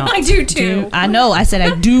bad. I do not. I do too. I know. I said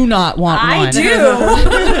I do not want one. I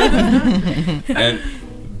do. And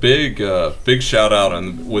big shout out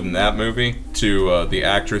within that movie to the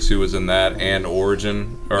actress who was in that and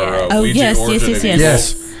Origin or Oh, Ouija yes, Origin yes, of yes, Evil.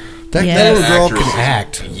 Yes. That Yes. little girl Actress. can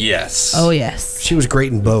act. Yes. Oh yes, She was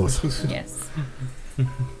great in both. Yes.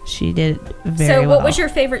 she did very So, well. what was your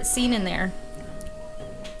favorite scene in there?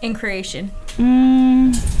 In Creation.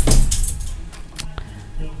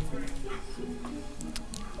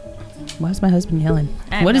 Why is my husband yelling?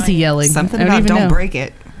 I have What no is he idea. yelling? Something I about even don't know. break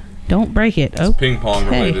it. Don't break it. Oh, Ping pong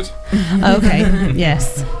related. okay.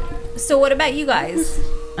 Yes. So, what about you guys?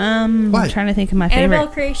 I'm What? trying to think of my Annabelle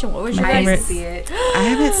favorite. Creation. What was your My I didn't favorite? see it. I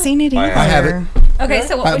haven't seen it I either. have it. Okay,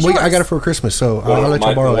 so what was yours? I got it for Christmas, so I'll let you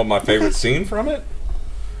What borrow it. my favorite scene from it?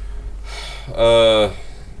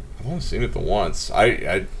 I've only seen it the once.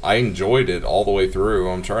 I enjoyed it all the way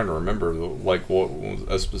through. I'm trying to remember like what was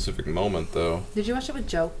a specific moment though. Did you watch it with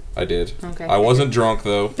Joe? I did. Okay. I wasn't drunk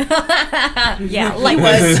though. Yeah, like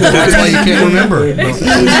was. That's why you can't remember. Okay,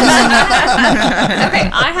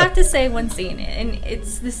 I have to say one scene, and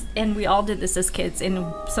it's this, and we all did this as kids, and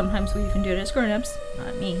sometimes we even do it as grown-ups.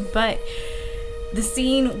 Not me, but the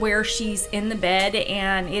scene where she's in the bed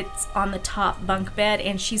and it's on the top bunk bed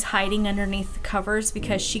and she's hiding underneath the covers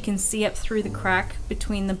because she can see up through the crack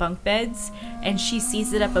between the bunk beds, and she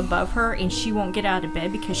sees it up above her and she won't get out of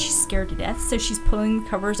bed because she's scared to death, so she's pulling the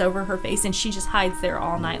covers over her face and she just hides there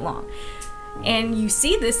all night long. And you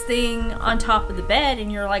see this thing on top of the bed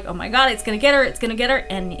and you're like, oh my god, it's gonna get her,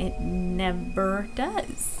 and it never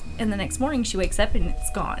does. And the next morning she wakes up and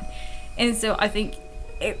it's gone. And so I think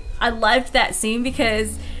I loved that scene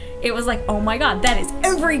because it was like, oh my god, that is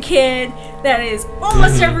every kid, that is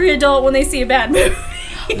almost every adult when they see a bad movie.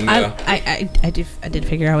 Yeah. I did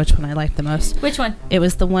figure out which one I liked the most. Which one? It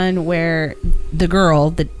was the one where the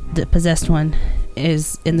girl, the possessed one,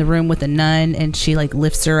 is in the room with a nun, and she like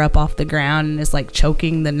lifts her up off the ground and is like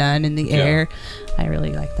choking the nun in the Yeah. air. I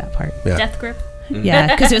really liked that part. Yeah. Death Grip.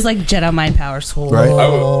 Yeah, because it was like Jedi mind power. So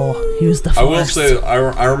Right. use the I Force. will say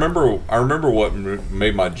I remember what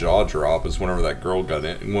made my jaw drop is whenever that girl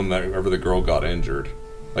whenever the girl got injured,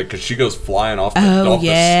 like because she goes flying off the, Oh, off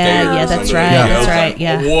yeah, the stairs. yeah, that's and right, I that's was right, like,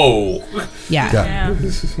 yeah. Whoa. Yeah. Yeah.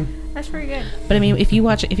 Yeah. That's pretty good. But I mean, if you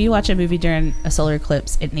watch a movie during a solar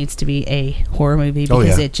eclipse, it needs to be a horror movie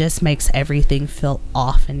because yeah. it just makes everything feel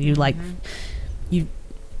off, and you like you.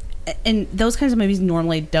 And those kinds of movies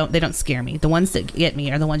normally don't scare me. The ones that get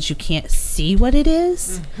me are the ones you can't see what it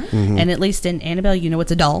is. And at least in Annabelle, you know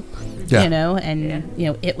it's a doll, Yeah. you know, and you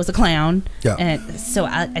know it was a clown. Yeah. And so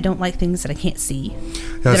I don't like things that I can't see.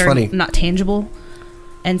 That's that are funny. not tangible.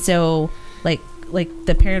 And so like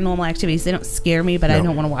the Paranormal Activities, they don't scare me, but I No.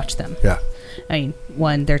 don't want to watch them. Yeah. I mean,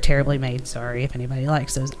 one, they're terribly made. Sorry if anybody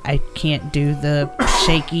likes those. I can't do the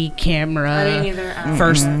shaky camera I didn't either.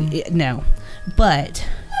 first. No. But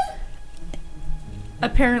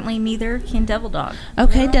Apparently, neither can Devil Dog.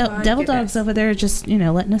 okay, Oh, my Devil goodness. Dog's over there just,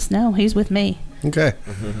 letting us know he's with me. Okay.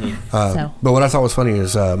 So. But what I thought was funny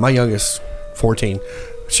is my youngest, 14,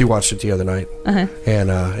 she watched it the other night. Uh-huh. And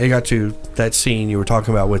it got to that scene you were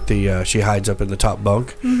talking about with the she hides up in the top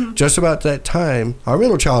bunk. Just about that time, our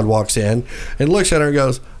middle child walks in and looks at her and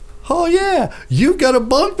goes, "Oh yeah, you've got a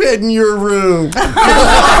bunk bed in your room."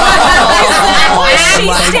 She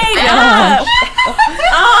stayed up.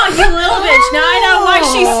 Oh, you little bitch. Now I know why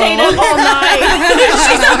she stayed up all night.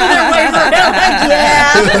 She's over there waiting for him. Like,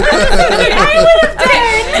 yeah. I would have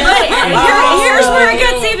done. But here's where it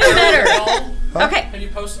gets even better. Okay. Have you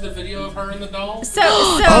posted the video of her and the doll? So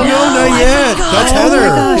Oh no, not yet. That's Heather.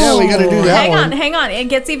 Yeah, we got to do that one. hang on. It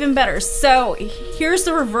gets even better. So here's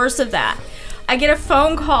the reverse of that. I get a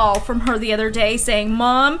phone call from her the other day saying,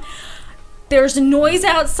 "Mom, there's a noise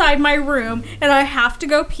outside my room and I have to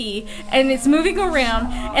go pee and it's moving around,"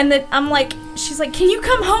 and that I'm like, she's like, "Can you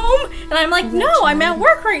come home?" And I'm like, "No, I'm at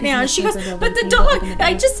work right now." And she goes, "But the dog,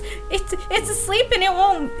 it's asleep and it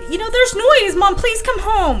won't, there's noise. Mom, please come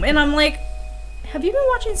home." And I'm like, "Have you been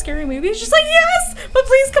watching scary movies?" She's like, "Yes, but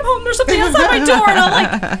please come home. There's something outside my door." And I'm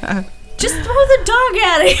like, "Just throw the dog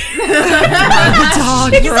at it."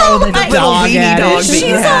 Throw the like- dog at it. She's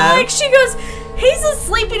like, she goes, He's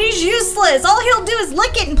asleep and he's useless. All he'll do is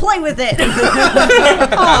lick it and play with it.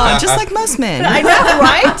 Aw, just like most men. I know,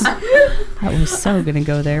 right? I was so gonna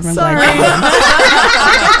go there. I'm Sorry. glad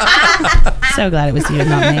you did. So glad it was you,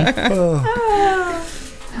 not me.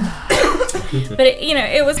 But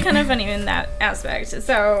it was kind of funny in that aspect.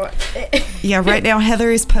 So Yeah, right now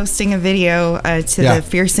Heather is posting a video to the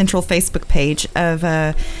Fear Central Facebook page of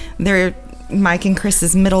their Mike and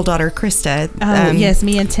Chris's middle daughter, Krista. Oh, yes,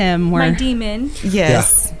 me and Tim were. my demon.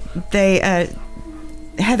 Yes. They,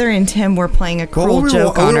 Heather and Tim were playing a cruel we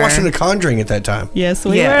joke on were her. watching The Conjuring at that time. Yes,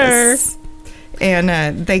 we Yes.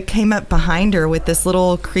 And they came up behind her with this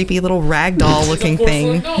little creepy little rag doll looking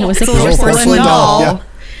thing. It was a It's little porcelain doll. Yeah.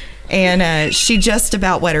 And she just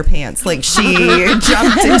about wet her pants. Like, she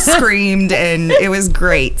jumped and screamed, and it was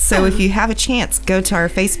great. So if you have a chance, go to our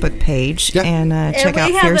Facebook page and check out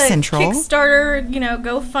we Fear have a Central. Kickstarter,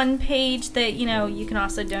 GoFund page that you can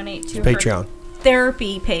also donate to Patreon. her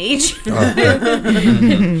therapy page.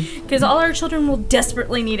 Because all our children will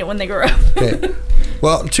desperately need it when they grow up. Okay.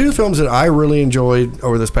 Well, two films that I really enjoyed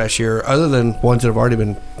over this past year, other than ones that have already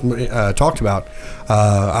been talked about,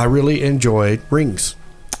 I really enjoyed Rings.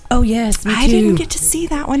 Oh yes, me too. I didn't get to see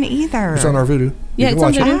that one either. It's on our Vudu. Yeah, You it's can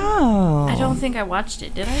on watch it. Vudu. Oh. I don't think I watched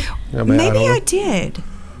it, did I? Yeah, man, Maybe don't I know. did.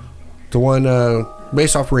 The one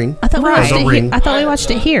based off Ring. I thought we Right. watched it. Ring. I thought we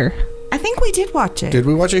watched it here. I think we did watch it. Did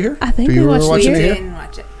we watch it here? I think Do we you watched remember it watching here. it I here? didn't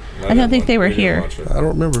watch it. I don't think they were here. I don't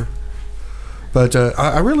remember. But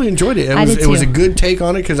I really enjoyed it. I did It was a too. good take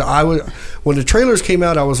on it because when the trailers came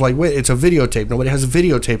out, I was like, wait, it's a videotape. Nobody has a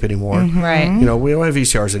videotape anymore. Right. You know, we don't have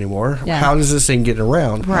VCRs anymore. Yeah. How does this thing get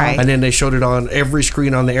around? Right. And then they showed it on every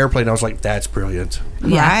screen on the airplane. I was like, that's brilliant.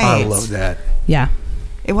 Yeah. I Right. love that. Yeah.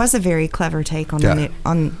 It was a very clever take on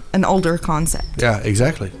on an older concept. Yeah,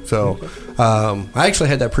 exactly. So I actually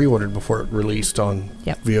had that pre-ordered before it released on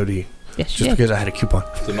VOD. Yes, just you did. because I had a coupon.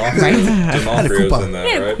 D'Onofrio's in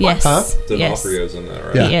that, right? Yes. Huh? Yes. D'Onofrio's in that,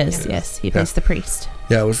 right? Yeah. He is. Yes, he plays the priest.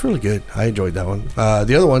 Yeah, it was really good. I enjoyed that one.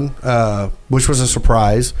 The other one, which was a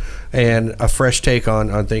surprise and a fresh take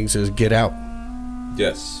on things, is Get Out.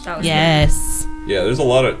 Yes. Yes. Yeah, there's a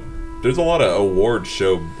lot of award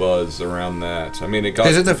show buzz around that. I mean, it got.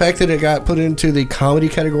 Is it the fact that it got put into the comedy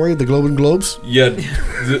category, the Globe and Globes? Yeah,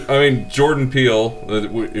 I mean, Jordan Peele,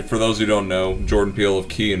 for those who don't know, Jordan Peele of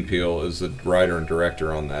Key and Peele is the writer and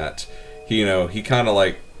director on that. He kind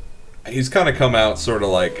of he's kind of come out sort of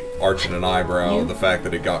like arching an eyebrow at the fact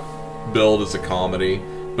that it got billed as a comedy,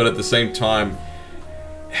 but at the same time,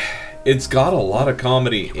 it's got a lot of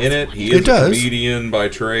comedy in it. He is a comedian by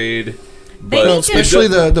trade. But especially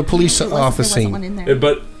the police office scene.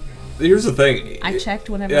 But here's the thing. I checked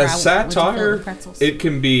whenever I satire, went to fill the pretzels. it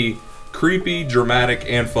can be creepy, dramatic,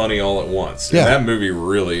 and funny all at once. Yeah. And that movie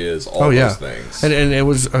really is all those things. And it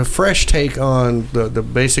was a fresh take on the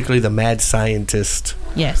basically the mad scientist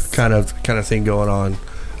kind of thing going on.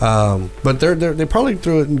 But they probably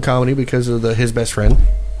threw it in comedy because of his best friend.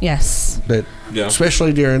 Yes. That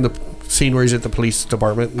especially during the scene where he's at the police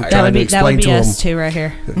department and That trying would to be explain to him. us two right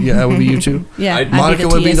here. Yeah, that would be you two. Yeah, I'd be Monica the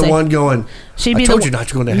would be the TSA. one going. She'd I be told the you not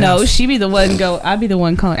to go in the No, house. she'd be the one go. I'd be the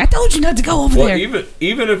one calling. I told you not to go over Well, there.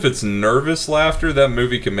 even if it's nervous laughter, that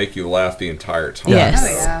movie can make you laugh the entire time. Yes.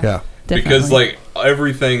 Oh, yeah. Yeah. Because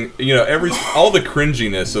everything, all the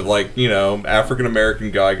cringiness of African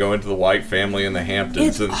American guy going to the white family in the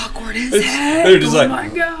Hamptons, and Awkward as it's- heck. they're just Oh like, my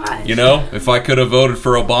god. if I could have voted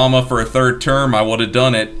for Obama for a third term, I would have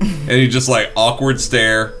done it. And he just awkward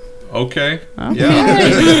stare. Okay. Yeah.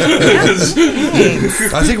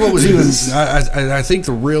 I think what was even I think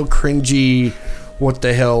the real cringy what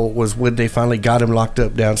the hell was when they finally got him locked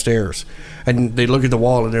up downstairs and they look at the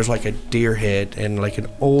wall and there's like a deer head and like an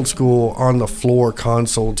old school on the floor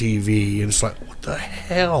console TV and it's like what the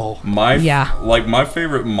hell. My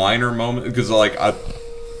favorite minor moment, because all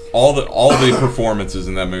the performances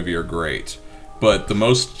in that movie are great, but the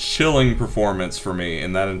most chilling performance for me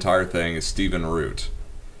in that entire thing is Stephen Root.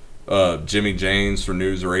 Jimmy James for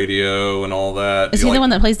News Radio and all that. Is he the one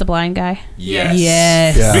that plays the blind guy? Yes.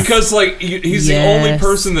 Yes. Yeah. Because he's the only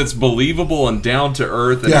person that's believable and down to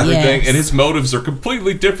earth and everything, Yes. and his motives are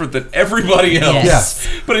completely different than everybody else. Yes.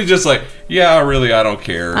 But he's just like, really, I don't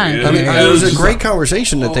care. I I mean, And it was a just great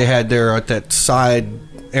conversation that they had there at that side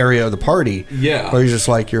area of the party. Yeah. Where he's just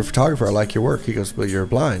like, you're a photographer, I like your work. He goes, but you're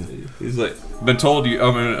blind. He's like, been told you.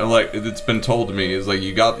 I mean, it's been told to me. Is like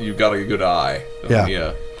you've got a good eye. Yeah.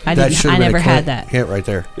 Yeah. I That didn't. should've I been a never had hint- that. hint right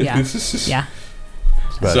there. Yeah. Yeah.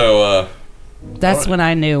 But- So That's when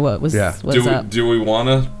I knew what was Yeah. what's up. do we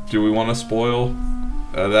wanna spoil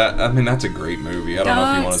that? I mean, that's a great movie. I don't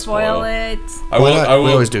know if you want to spoil it. I Why will. not? I will.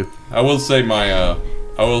 We always do. I will say my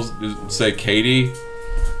I will say Katie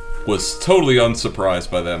was totally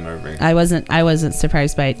unsurprised by that movie. I wasn't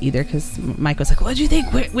surprised by it either because Mike was like, "What did you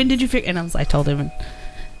think? When did you figure?" And I told him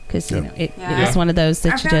because you know it was one of those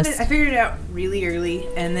that I figured it out really early,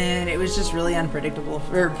 and then it was just really predictable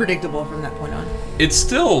from that point on. It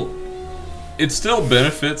still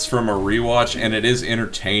benefits from a rewatch, and it is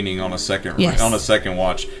entertaining on a second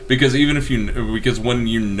watch because because when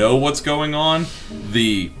you know what's going on,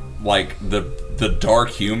 the dark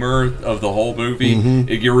humor of the whole movie,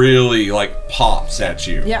 it really pops at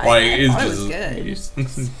you. Yeah, it was good.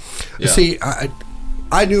 Yeah. See,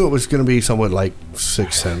 I knew it was going to be somewhat like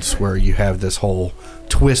Sixth Sense, where you have this whole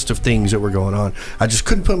twist of things that were going on. I just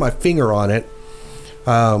couldn't put my finger on it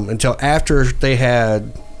until after they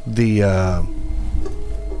had the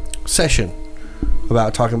session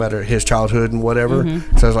about talking about his childhood and whatever.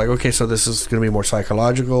 So I was like, okay, so this is going to be more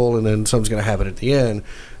psychological, and then something's going to happen at the end.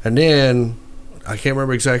 And then I can't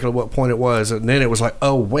remember exactly what point it was, and then it was like,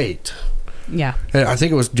 oh wait. Yeah. And I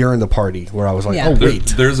think it was during the party where I was like, oh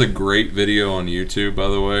wait. There's a great video on YouTube, by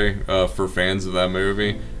the way, for fans of that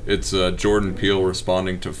movie. It's Jordan Peele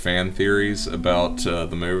responding to fan theories about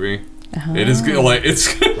the movie. It is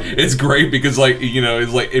it's great because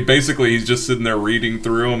basically he's just sitting there reading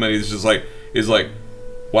through them, and he's like,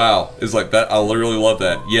 wow, it's like that. I really love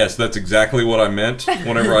that. Yes, that's exactly what I meant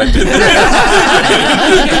whenever I did that.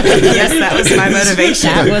 Yes, that was my motivation.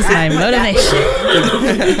 That was my motivation.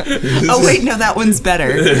 Oh wait, no, that one's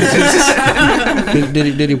better.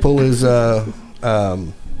 did he pull his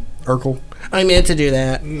Urkel? I meant to do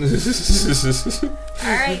that.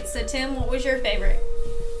 All right, so Tim, what was your favorite?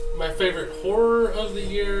 My favorite horror of the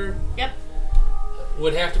year. Yep.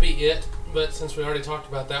 Would have to be It. But since we already talked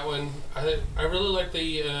about that one, I really like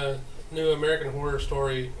the new American Horror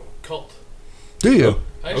Story Cult. Do you?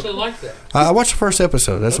 I actually like that. I watched the first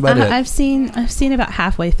episode. That's about it. I've seen about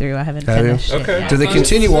halfway through. I haven't finished. Okay. Do they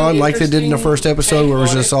continue on like they did in the first episode, where it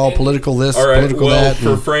was just all political this, political that?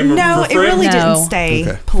 It really didn't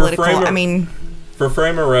stay political. For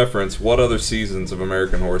frame of reference, what other seasons of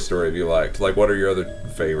American Horror Story have you liked? Like, what are your other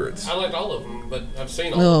favorites? I liked all of them, but I've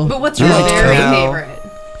seen all of them. But what's your very favorite?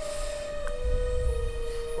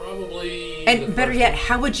 Probably. And better yet,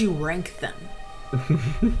 how would you rank them?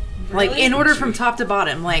 In order from top to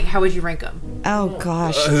bottom, how would you rank them? Oh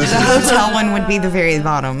gosh, the hotel one would be the very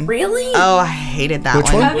bottom. Really? Oh, I hated that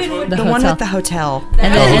one. The one with the hotel.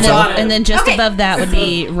 And then just above that would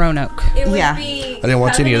be Roanoke. It would be I didn't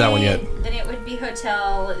watch any of that one yet. Then it would be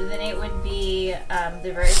Hotel. Then it would be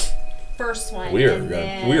the very first one. We are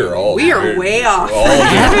way off.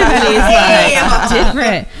 Everybody's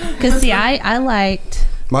different. Because see, I liked.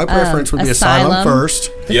 My preference would be Asylum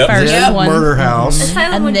first. Then one. Murder House.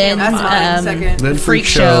 And then Freak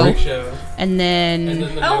Show. And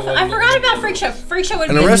then I forgot about Freak Show. Freak Show would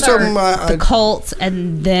be the rest third. of them. The Cult,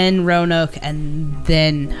 and then Roanoke, and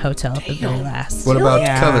then Hotel at the very last. What about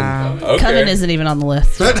Coven? Okay. Coven isn't even on the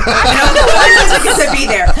list. I know, it to be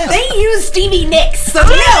there. They use Stevie Nicks, so no.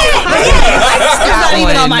 It's not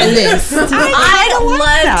even on my list. I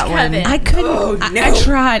loved Coven. I couldn't.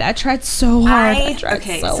 I tried so hard.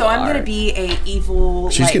 I'm gonna be a evil.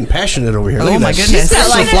 She's getting passionate over here. Oh my goodness! She's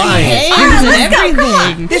got hands and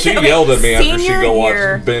everything. She yelled at me after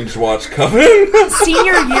she binge watch Coven.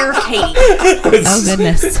 Senior year Kate. Oh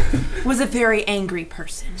goodness. Was a very angry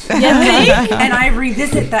person. Yeah. And I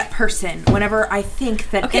revisit that person whenever I think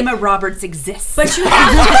that Emma Roberts exists. But you have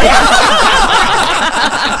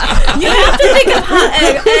to think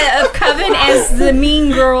of Coven as the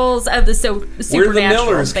mean girls of the supernatural. We're the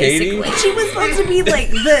Millers, basically. Katie. She was supposed to be like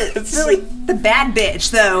the bad bitch,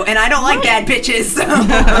 though, and I don't like bad bitches. So.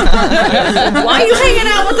 Why are you hanging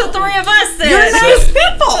out with the three of us then? You're nice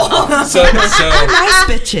people. So nice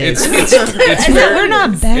bitches. It's fair. We're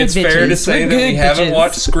not bad bitches. It's fair to say that we haven't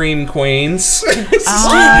watched Scream Queens.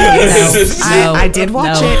 I did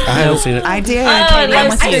watch it. I haven't seen it. I did.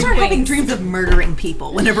 I start having dreams of murdering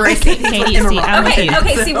people whenever I see things Katie, like Emma Roberts.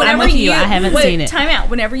 Okay, whenever you, I haven't seen it. Time out.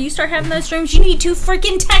 Whenever you start having those dreams, you need to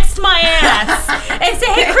freaking text my ass and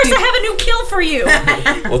say, "Hey, Chris, I have a new kill for you."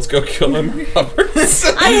 Let's go kill him, Roberts.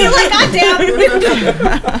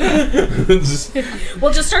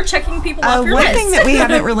 We'll just start checking people off your one list. thing that we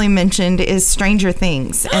haven't really mentioned is Stranger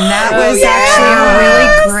Things, and that was actually a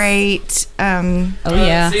really great. Season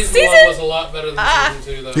 1 was a lot better than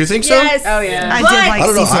season 2, though. Do you think so? Yes. Oh yeah. I did like I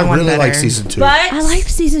don't know. season I 1 really better. like season 2. But I liked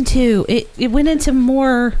season 2. It went into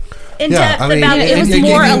more in depth about it was gave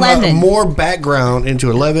more you 11. More background into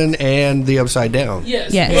 11 and the Upside Down.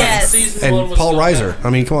 Yes. Season And 1 was Paul still Reiser. I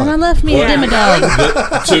mean, come And I on. left me a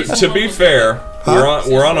Dimmadog. To be fair,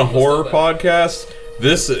 we're on a horror podcast.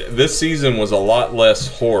 this season was a lot less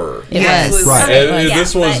horror. It was.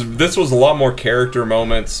 Right. This was a lot more character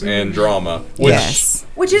moments and drama.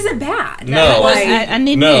 Which isn't bad. No, I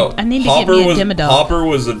need to get me a Demodog. Hopper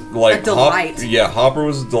was a delight. Hopper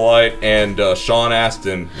was a delight, and Sean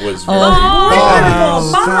Astin was very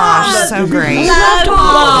gosh, so great. Love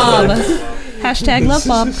Bob. Hashtag love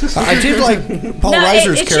Bob. I did like Paul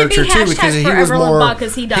Reiser's character too because he was more.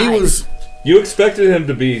 He was. You expected him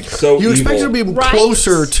to be so. You expected him to be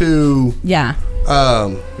closer to. Yeah.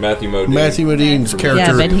 Matthew Modine. Matthew Modine's character.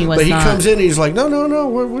 Yeah, but he was But he not. comes in and he's like, no, we're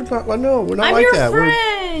not. No, we're not I'm like your that.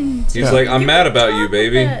 friend. He's like, I'm mad about you,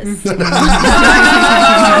 baby.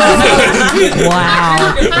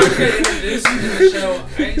 Wow. This show,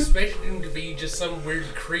 I expected him to be just some weird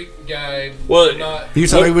creep guy. Well, You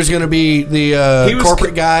thought he was going to be the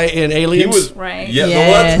corporate guy in Aliens? He was right. Yeah,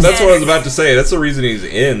 Yes. that's what I was about to say. That's the reason he's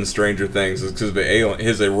in Stranger Things is because of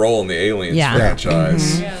his role in the Aliens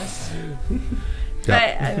franchise. Yes.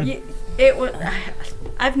 But it was.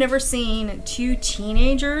 I've never seen two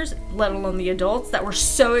teenagers, let alone the adults, that were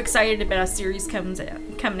so excited about a series coming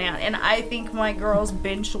out. And I think my girls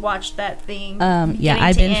binge watched that thing.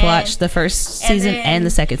 I binge watched the first season and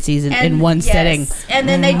the second season in one setting. And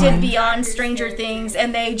then they did Beyond Stranger Things,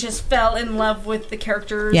 and they just fell in love with the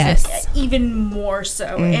characters even more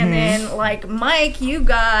so. And then, like, Mike, you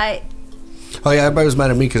got... Oh, yeah, everybody was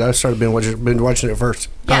mad at me because I started binge watching it first.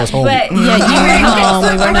 I was home. But Yeah, you were home. We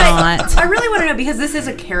were not. I really want to know because this is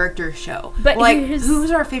a character show. But like,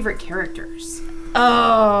 who's our favorite characters?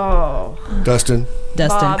 Oh, Dustin.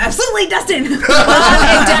 Bob. Absolutely, Dustin. Bob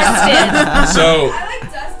and Dustin. So I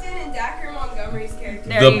like Dustin and Dacre Montgomery's character.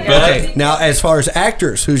 There you go. Okay, now as far as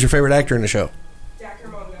actors, who's your favorite actor in the show? Dacre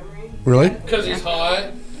Montgomery. Really? Because he's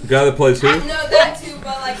hot. The guy that plays who? I know that too,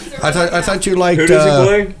 but like he's a I thought you liked. Who does he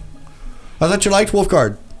play? I thought you liked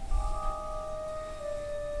Wolfguard.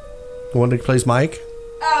 The one that plays Mike.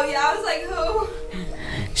 Oh yeah, I was like, who?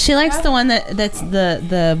 She likes the one that's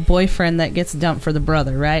the boyfriend that gets dumped for the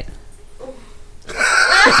brother, right? Okay.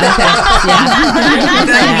 Yeah.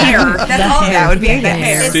 The hair. That's all that would be. The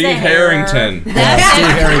hair. Steve Harrington. That's Steve I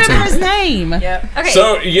remember Harrington. his name.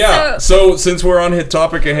 Okay. So since we're on the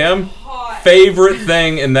topic of him, favorite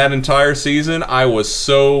thing in that entire season, I was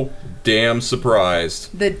so damn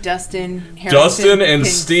surprised. The Dustin and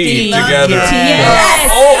Steve together. Yes.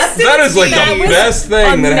 Oh, that is like the best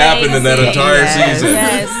thing that happened in that entire season.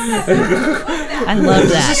 Yes. I love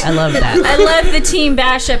that. I love that. I love the team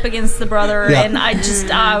bash up against the brother, and I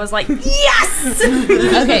was like, yes.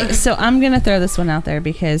 Okay, so I'm gonna throw this one out there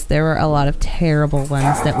because there were a lot of terrible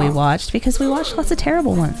ones that we watched because we watched lots of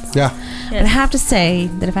terrible ones. Yeah. But I have to say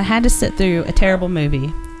that if I had to sit through a terrible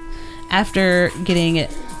movie after getting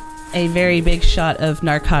a very big shot of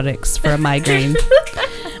narcotics for a migraine,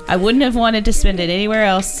 I wouldn't have wanted to spend it anywhere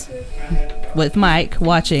else with Mike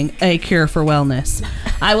watching A Cure for Wellness.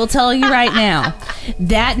 I will tell you right now,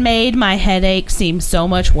 that made my headache seem so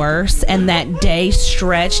much worse, and that day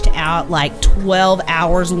stretched out like 12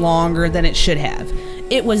 hours longer than it should have.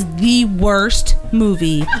 It was the worst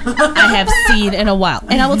movie I have seen in a while.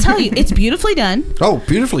 And I will tell you, it's beautifully done. Oh,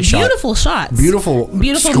 beautifully shot. Beautiful shots. Beautiful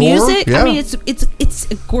score. Music. Yeah. I mean,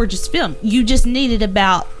 it's a gorgeous film. You just needed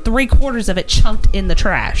about 3/4 of it chunked in the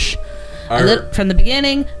trash. From the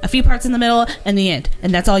beginning, a few parts in the middle, and the end.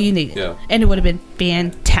 And that's all you needed. Yeah. And it would have been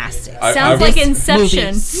fantastic. Sounds like Inception.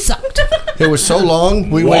 Movie sucked. It was so long.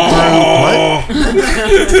 We went through what?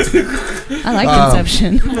 I like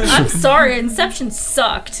Inception. I'm sorry, Inception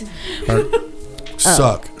sucked.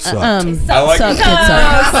 Sucked. I like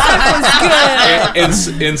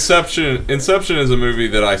Inception is a movie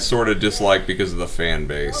that I sort of dislike because of the fan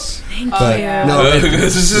base. But no,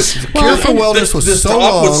 Cure for Wellness was this so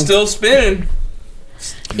top long. was still spinning.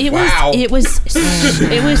 It Wow. was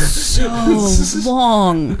so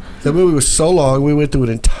long. The movie was so long. We went through an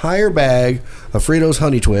entire bag of Fritos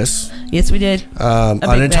Honey Twists. Yes, we did.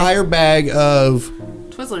 An entire bag of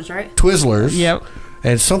Twizzlers, right? Twizzlers. Yep.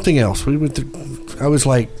 And something else. We went through. I was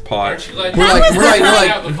like, Pot. we're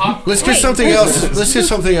like, let's get something else. Let's get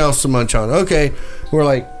something else to munch on. Okay. We're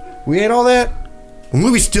like, we ate all that. The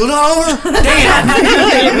movie's still not over. Damn.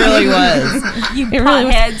 It really was. You It really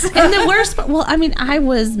was. potheads. And the worst part, well, I mean, I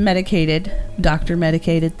was medicated, doctor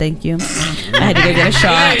medicated. Thank you. I had to go get a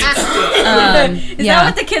shot. Is that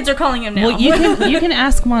what the kids are calling him now? Well, you can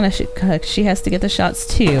ask Mona. She has to get the shots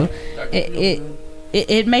too.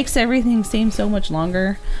 It makes everything seem so much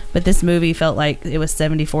longer, but this movie felt like it was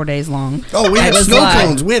 74 days long. Oh, we had snow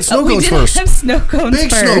cones. We had snow cones first. Have snow cones Big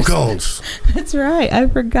first. snow cones. That's right. I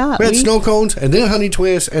forgot. We had snow cones, and then Honey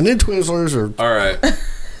Twists, and then Twizzlers. Or All right.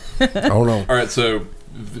 I don't know. All right. So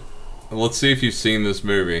let's see if you've seen this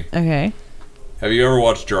movie. Okay. Have you ever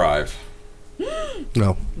watched Drive?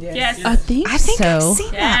 No. Yes. I think I've so.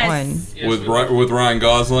 seen that one. Yes, With Ryan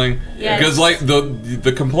Gosling? Yes. Because like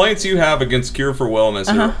the complaints you have against Cure for Wellness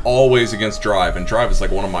are always against Drive, and Drive is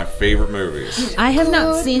like one of my favorite movies. I have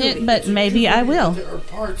not seen it, but maybe I will. There are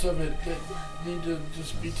parts of it that need to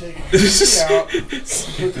just be taken out.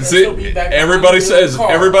 See, everybody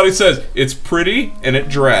says it's pretty and it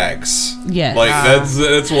drags. Yes. Like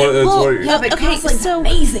that's what Yeah, but okay, Gosling's so-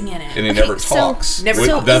 amazing in it. and he never so- talks. Never Wh-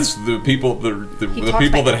 talks. That's the people. The talks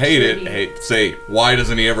people by that hate accident. it say, "Why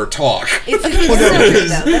doesn't he ever talk?" It's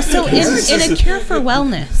so So in A Cure for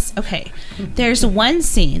Wellness, okay, there's one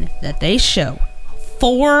scene that they show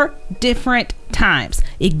 4 different times.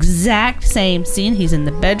 Exact same scene. He's in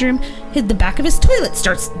the bedroom. The back of his toilet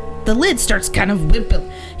the lid starts kind of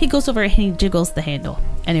wimpling. He goes over and he jiggles the handle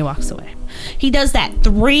and he walks away. He does that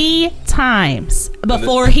 3 times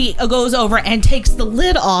before he goes over and takes the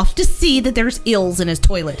lid off to see that there's eels in his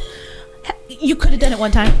toilet. You could have done it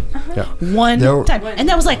one time. Yeah. One time. And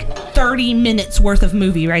that was like 30 minutes worth of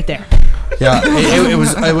movie right there. Yeah, it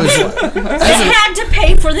was. They had to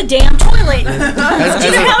pay for the damn toilet. Do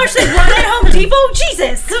you know how much they run at Home Depot?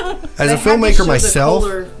 Jesus. As a filmmaker myself,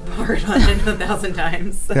 part on it 1,000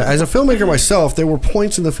 times. yeah, as a filmmaker myself, there were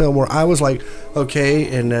points in the film where I was like,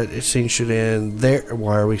 okay, and that scene should end there.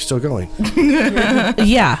 Why are we still going?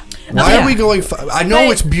 Yeah. Why are we going? I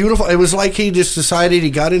know it's beautiful. It was like he just decided he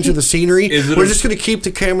got into the scenery. We're just going to keep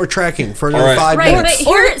the camera tracking for another 5 minutes.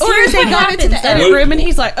 Or they got into the edit room and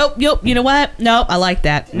he's like, oh, yep, you know what? No, I like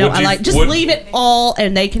that. No, just leave it all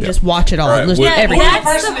and they can just watch it all. Right. Just Would- everything. The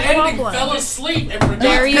person editing fell asleep and forgot.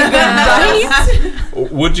 There you go.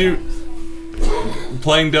 Right? Would you,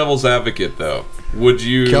 playing devil's advocate though? Would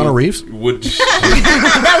you? Keanu Reeves? Would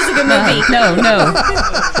That was a good movie.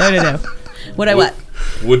 No. What?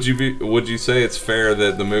 Would you say it's fair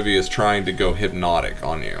that the movie is trying to go hypnotic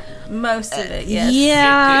on you? Most of it, yes.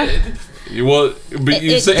 Yeah. But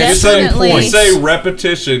you It say definitely-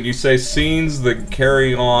 repetition. You say scenes that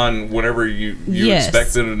carry on whenever you Yes.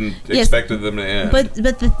 expected them to end. But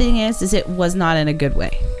the thing is it was not in a good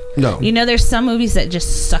way. No. You know, there's some movies that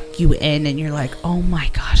just suck you in and you're like, oh my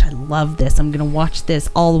gosh, I love this. I'm going to watch this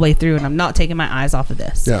all the way through and I'm not taking my eyes off of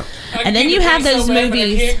this. Yeah. And then you have those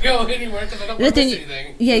movies. I can't go anywhere because I don't want to miss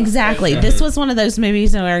anything. Yeah, exactly. This was one of those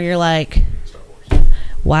movies where you're like,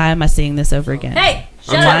 why am I seeing this over again? Hey,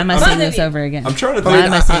 shut Why up. am I Both seeing of this you. over again? I'm trying to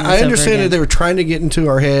I think. mean, I understand that they were trying to get into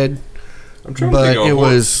our head, I'm trying to but think of it horror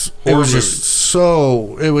was movies. just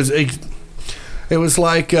so it was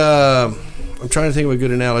like I'm trying to think of a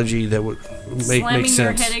good analogy that would make Slamming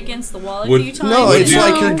sense. your head against the wall a Would- few times. No, it's and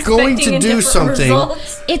like you're going to expecting a do different something.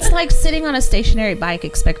 result. It's like sitting on a stationary bike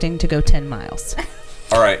expecting to go 10 miles.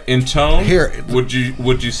 All right, in tone, Here. would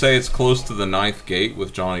you say it's close to The Ninth Gate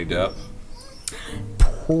with Johnny Depp?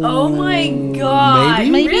 Oh my god.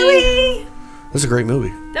 Maybe? Really? That's a great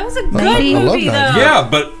movie. That was a good Maybe. I love movie, though. that. Yeah,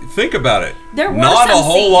 but think about it. There were Not a some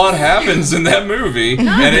whole scenes. lot happens in that movie,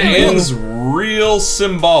 and it ends real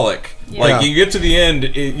symbolic. Like Yeah. you get to the end,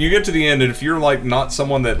 and if you're like not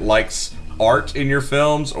someone that likes art in your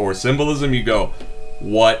films or symbolism, you go,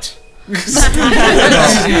 "What?"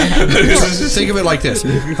 Think of it like this: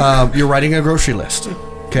 you're writing a grocery list.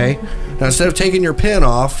 Okay. Now instead of taking your pen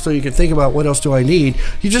off so you can think about what else do I need,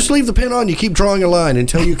 you just leave the pen on. You keep drawing a line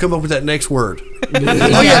until you come up with that next word.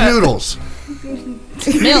 Oh yeah, noodles,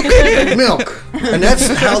 milk, and that's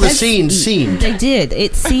how the scene seemed. They did.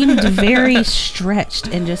 It seemed very stretched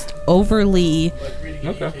and just overly.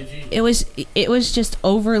 Okay. It was just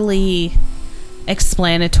overly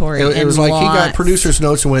explanatory. It was and like he got lots. producer's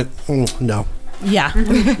notes and went, no. Yeah,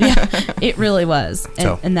 it really was,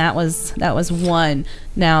 and that was one.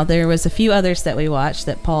 Now there was a few others that we watched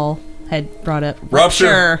that Paul had brought up.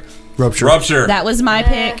 Rupture. That was my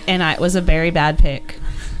pick, and it was a very bad pick.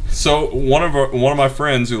 So one of my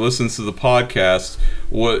friends who listens to the podcast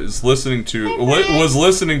was listening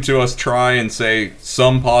to us try and say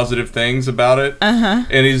some positive things about it,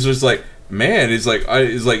 and he's just like, man,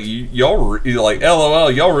 y'all like LOL,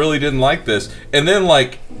 y'all really didn't like this, and then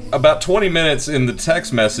like about 20 minutes in the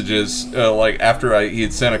text messages, like after he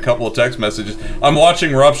had sent a couple of text messages, I'm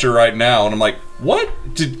watching Rupture right now, and I'm like, what?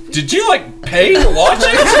 Did you like pay to watch it?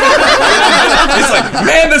 He's like,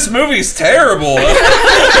 man, this movie's terrible.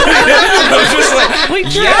 I was just like,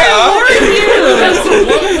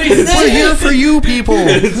 We're here for you people,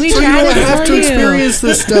 so you don't have to experience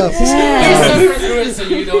this stuff. So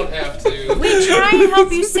you don't have to. We to try and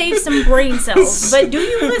help you save some brain cells, but do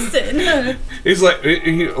you listen? He's like,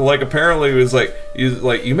 he like apparently was like,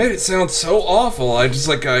 you made it sound so awful. I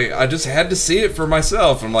just had to see it for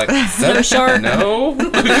myself. I'm like, that sharp. No.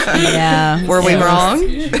 Yeah. Were we wrong?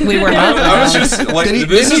 We were not. I was just like, didn't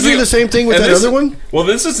he do the same thing with that other one? Well,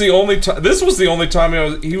 this was the only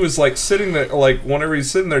time he was like sitting there, like whenever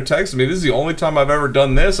he's sitting there texting me. This is the only time I've ever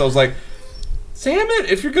done this. I was like, damn it!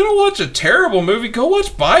 If you're gonna watch a terrible movie, go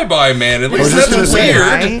watch Bye Bye Man. At least that's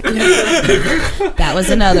weird. That was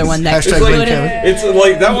another one that it's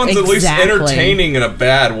like that one's at least entertaining in a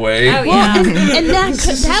bad way. Oh yeah, and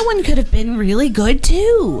that one could have been really good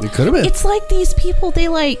too. It could have been. It's like these people, they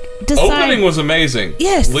like decide. Opening was amazing.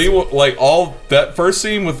 Yes, like all that first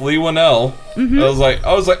scene with Lee Winnell. Mm-hmm. I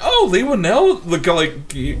was like, oh, Lee Winnell. Look,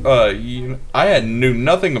 I knew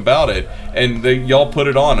nothing about it, and y'all put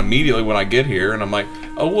it on immediately when I get here, and I'm like,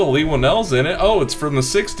 oh well, Lee Winnell's in it. Oh, it's from the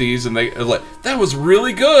 '60s, and they like that was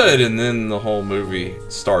really good, and then the whole movie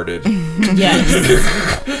started. Yes,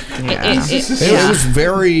 it was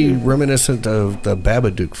very reminiscent of the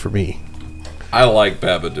Babadook for me. I like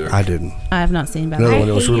Babadook. I didn't. I have not seen Babadook. Another one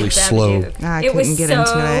that was really slow. I it was couldn't get so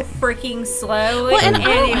into it. freaking slow. Well, and I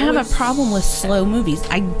don't have a problem with slow movies.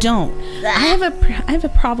 I don't. I have a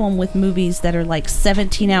problem with movies that are like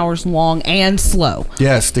 17 hours long and slow.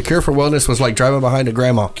 Yes, The Cure for Wellness was like driving behind a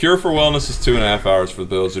grandma. Cure for Wellness is 2.5 hours for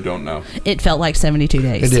those who don't know. It felt like 72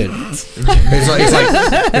 days. It did.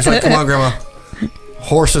 It's like, come on, grandma.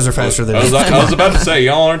 Horses are faster than I was about to say,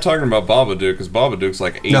 y'all aren't talking about Babadook, because Babadook's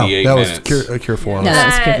like 88 minutes. No, that was Cure for Wellness. No, that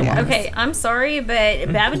was Cure for Wellness. Okay, I'm sorry, but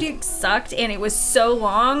Babadook sucked, and it was so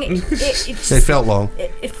long. It felt long.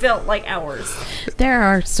 It felt like hours. There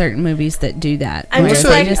are certain movies that do that. I'm just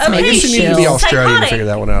like, okay, I guess you need to be Australian to figure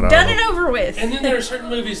that one out. Done and over with. And then there are certain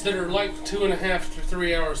movies that are like 2.5 to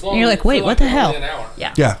 3 hours long. And you're like, wait, what the hell?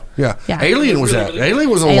 Yeah. Yeah. Alien was that. Alien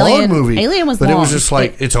was a Alien- long movie. Alien was but long. It was just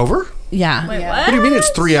like, it's over? Yeah. Wait, What do you mean it's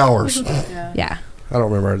 3 hours? Yeah. I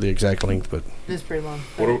don't remember the exact length, but It's pretty long.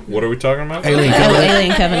 What are we talking about? Alien Covenant.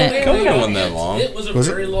 Alien Covenant. Covenant wasn't that long. It was a Was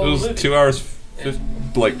very it? long It was movie. 2 hours,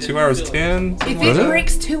 like 2 hours 10. If Was it it?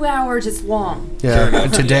 breaks 2 hours, it's long. Yeah.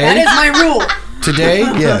 That Today, is my rule.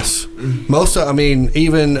 yes. Most of,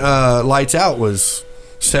 even Lights Out was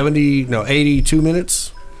 82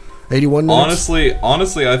 minutes. 81 minutes.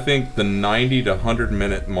 Honestly, I think the 90 to 100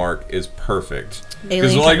 minute mark is perfect.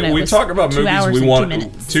 Because Alien like Covenant we was talk about 2 hours movies we and want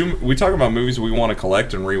 2 minutes. we talk about movies we want to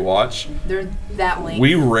collect and rewatch. They're that length.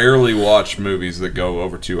 We rarely watch movies that go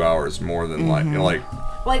over 2 hours more than like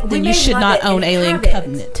Like, Then we you may should love not it own and Alien have it.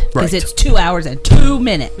 Covenant because Right. it's 2 hours and 2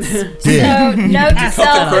 minutes. Yeah. So, note to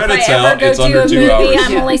self, if credits I ever out, go it's do under a 2 movie, hours.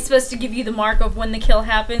 I'm only supposed to give you the mark of when the kill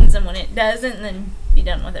happens and when it doesn't, and then be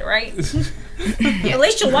done with it, right? At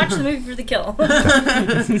least you'll watch the movie for the kill.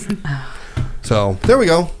 So, there we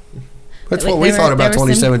go. That's what we There thought were- about there were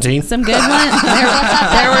 2017. Some good ones.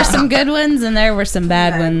 There were some good ones, and there were some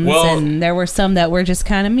bad ones, Well- and there were some that were just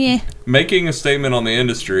kind of meh. making a statement on the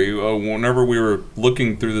industry. Whenever we were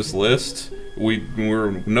looking through this list, we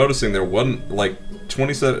were noticing there wasn't like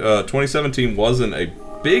 2017 wasn't a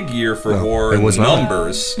big year for horror it in was not.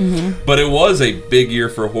 numbers, but it was a big year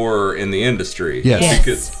for horror in the industry. Yes. Yes.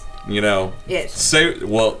 Because And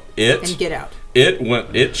Get Out.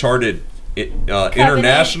 It charted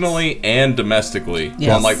internationally and domestically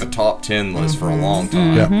Yes. on like the top 10 list for a long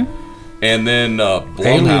time. Yeah. And then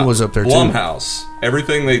Alien was up there, too. Blumhouse,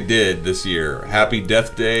 everything they did this year, Happy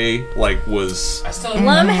Death Day, was. I still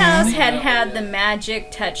Blumhouse had the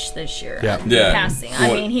magic touch this year. Yeah. Yeah. Passing.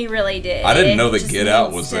 I mean, he really did. I didn't know It that just Get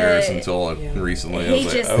Out needs was theirs to- until recently. I He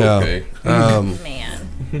was like, just- oh, okay. Man.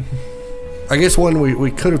 I guess one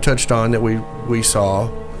we could have touched on that we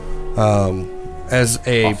saw as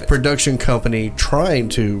a production company trying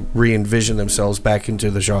to re-envision themselves back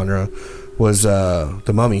into the genre was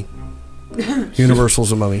The Mummy. Universal's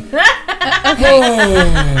The Mummy. Okay,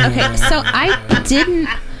 so I didn't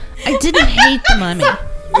hate the Mummy.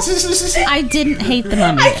 I didn't hate the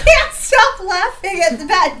Mummy. I can't stop laughing at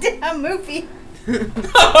that damn movie.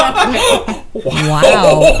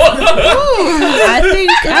 Wow.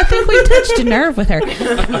 I think we touched a nerve with her.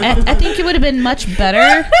 I think it would have been much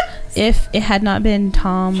better if it had not been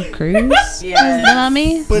Tom Cruise as the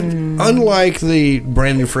Mummy. But unlike the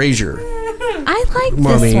Brandon Fraser I like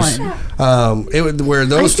mummies, this one. where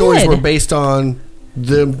those I stories did. were based on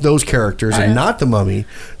those characters and not the Mummy.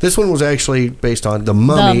 This one was actually based on the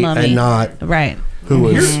Mummy, and not right. who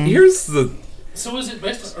was. Here's the. So is it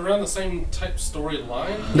based around the same type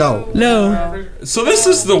storyline? No. So this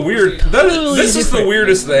is the weird. This is the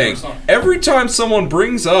weirdest thing. Every time someone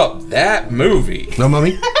brings up that movie, No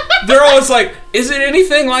Mummy. they're always like, Is it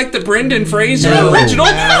anything like the Brendan Fraser original?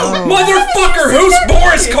 No. Motherfucker, who's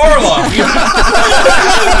Boris Karloff?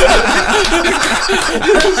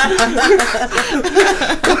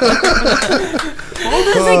 Paul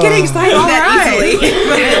doesn't get excited that easily.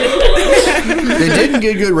 It didn't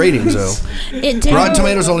get good ratings though. It did. Rotten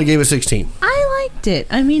Tomatoes only gave it 16. I liked it.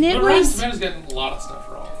 I mean, it But Rotten was. Tomatoes getting a lot of stuff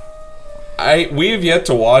wrong. We have yet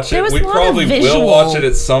to watch There it. was We a lot of probably will visual watch it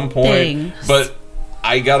at some point. things. But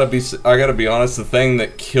I gotta be honest. The thing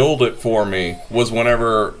that killed it for me was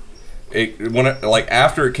whenever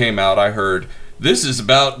after it came out, I heard this is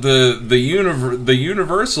about the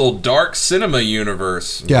Universal Dark Cinema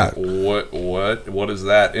universe. Yeah. What is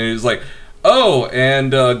that? And it was like, oh, and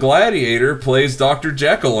Gladiator plays Dr.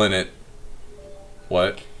 Jekyll in it.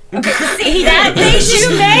 What? See, that face you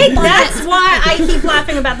made, that's why I keep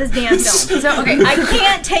laughing about this damn film. So, okay, I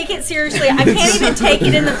can't take it seriously. I can't even take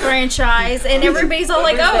it in the franchise. And everybody's all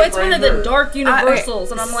like, oh, it's one of the dark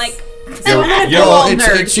Universals. And I'm like...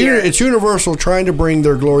 It's Universal trying to bring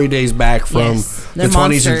their glory days back from the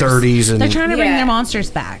 20s and 30s. And They're trying to bring their monsters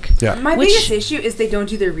back. Yeah. My biggest issue is they don't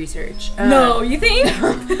do their research. No, you think?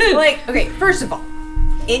 Like, okay, first of all,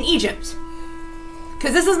 in Egypt.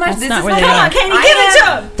 Because this is my... That's this not is where my they are. Can you give it to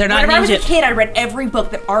them? They're not Whenever in I was a Egypt. kid, I read every book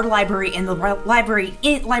that our library and the libraries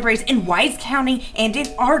in Wise County and in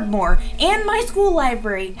Ardmore and my school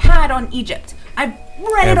library had on Egypt. I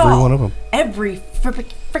read it all. Every one of them. Every freaking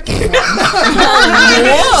one.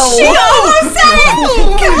 Whoa! She almost said it!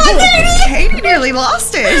 Come on, Katie! Katie nearly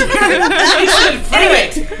lost it. Anyway,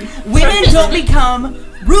 women don't become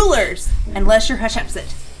rulers unless you're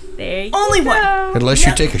Hatshepsut. There you Only go. one. Unless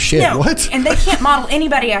you take a shit. No, What? and they can't model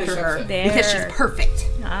anybody after her There. because she's perfect.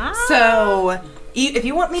 Ah. So, if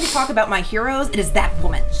you want me to talk about my heroes, it is that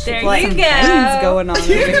woman. There Like, you go. Bangs going on over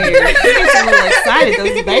here. I'm really excited.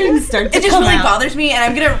 Those bangs start to It just come really out. bothers me, and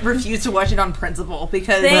I'm gonna refuse to watch it on principle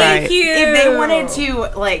because Thank you. if they wanted to,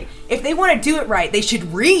 if they want to do it right, they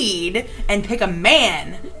should read and pick a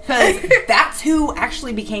man because that's who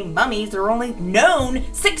actually became mummies. There were only known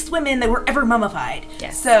 6 women that were ever mummified.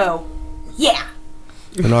 Yes. So, yeah.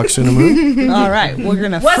 Anoxinamu. All right, we're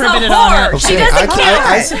gonna Was a fribbit it on whore. her. She doesn't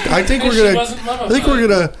count. I think She we're gonna. wasn't I think we're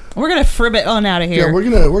gonna. We're gonna fribbit on out of Yeah, here. we're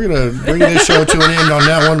gonna bring this show to an end on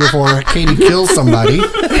that one before Katie kills somebody.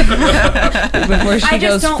 Before she I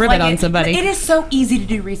goes just don't fribbit like on it. somebody. It is so easy to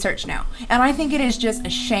do research now, and I think it is just a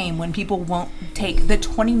shame when people won't take the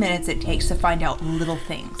 20 minutes it takes to find out little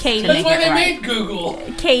things. Katie. to That's make why it they right. made Google.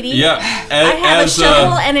 Katie, Yeah. I have a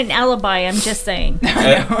shovel and an alibi, I'm just saying.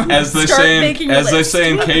 As they Start say, making your as they list.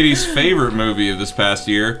 say in Katie's favorite movie of this past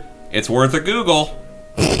year, it's worth a Google.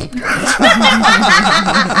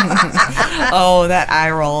 Oh, that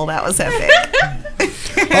eye roll. That was epic.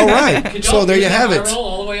 All right, Could so y'all there do you that have eye it. roll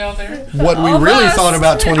all the way out there? What we really thought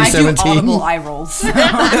about I do 2017. audible eye rolls.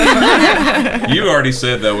 You already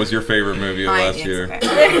said that was your favorite movie of last year.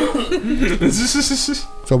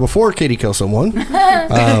 So before Katie kills someone,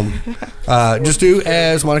 just do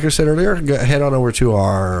as Monica said earlier. Head on over to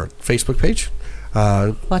our Facebook page.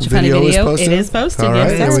 Watch a funny video. It is posted. All right,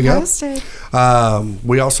 Yes, there we go. Posted.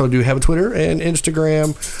 We also do have a Twitter and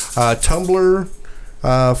Instagram, Tumblr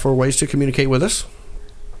for ways to communicate with us.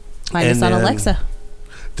 Find us on then- Alexa.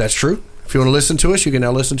 That's true. If you want to listen to us, you can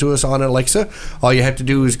now listen to us on Alexa. All you have to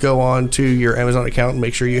do is go on to your Amazon account and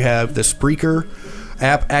make sure you have the Spreaker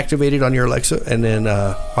app activated on your Alexa, and then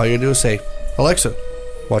all you do is say, "Alexa,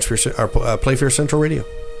 watch play Fear Central Radio."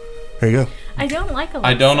 There you go. I don't like Alexa.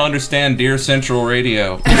 I don't understand Dear Central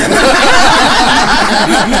Radio.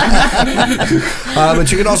 But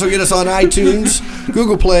you can also get us on iTunes,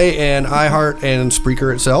 Google Play, and iHeart, and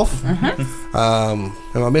Spreaker itself. Am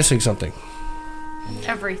I missing something?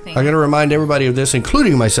 Everything. I got to remind everybody of this,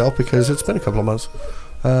 including myself, because it's been a couple of months.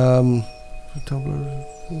 The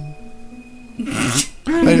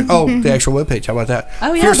actual webpage. How about that?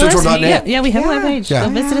 Oh, yeah. FearCentral.net. Yeah, we have a webpage. Yeah.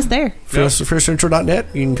 Go visit us there. FearCentral.net.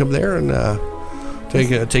 You can come there and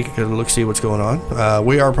take a look, see what's going on.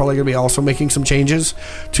 We are probably going to be also making some changes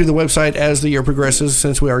to the website as the year progresses,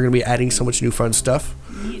 since we are going to be adding so much new fun stuff.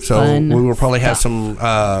 So Fun we will probably have some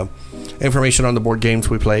information on the board games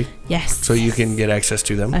we play. Yes. So you can get access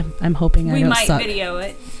to them. I'm hoping I We don't might suck. video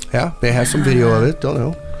it. Yeah, they have some video of it. Don't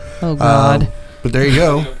know. Oh, God. But there you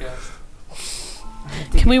go.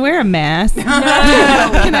 Can we wear a mask? No.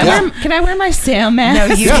 Can I wear my Sam mask?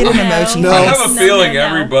 No, you get an emoji. No. I have a feeling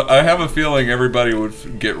no. I have a feeling everybody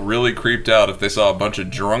would get really creeped out if they saw a bunch of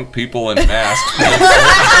drunk people in masks.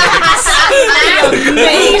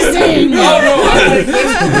 Amazing. I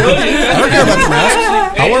don't care about the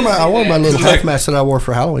mask. I wear my little half mask that I wore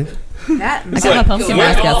for Halloween. That I got my pumpkin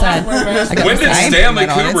mask outside. When did Stanley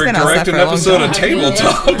Kubrick direct an episode of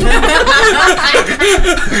Tabletop?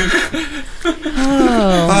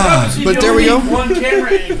 But there we go. One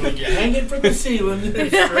camera angle, you hang it from the ceiling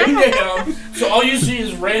straight down, so all you see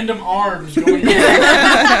is random arms going.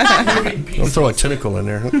 I'll throw a tentacle in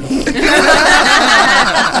there.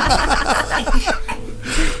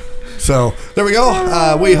 So there we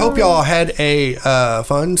go. We hope y'all had a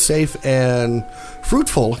fun, safe, and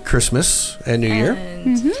fruitful Christmas and New Year.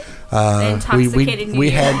 Intoxicated New we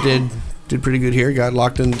Year. did pretty good here. Got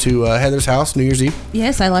locked into Heather's house New Year's Eve.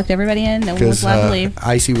 Yes, I locked everybody in. No one was allowed to leave.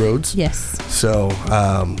 Icy roads. Yes. So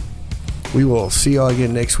we will see y'all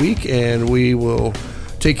again next week, and we will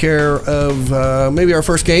take care of maybe our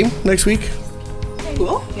first game next week.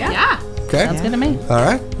 Cool. Yeah. Okay. Sounds good to me. All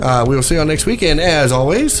right. We will see y'all next week, and as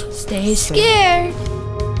always, Stay scared.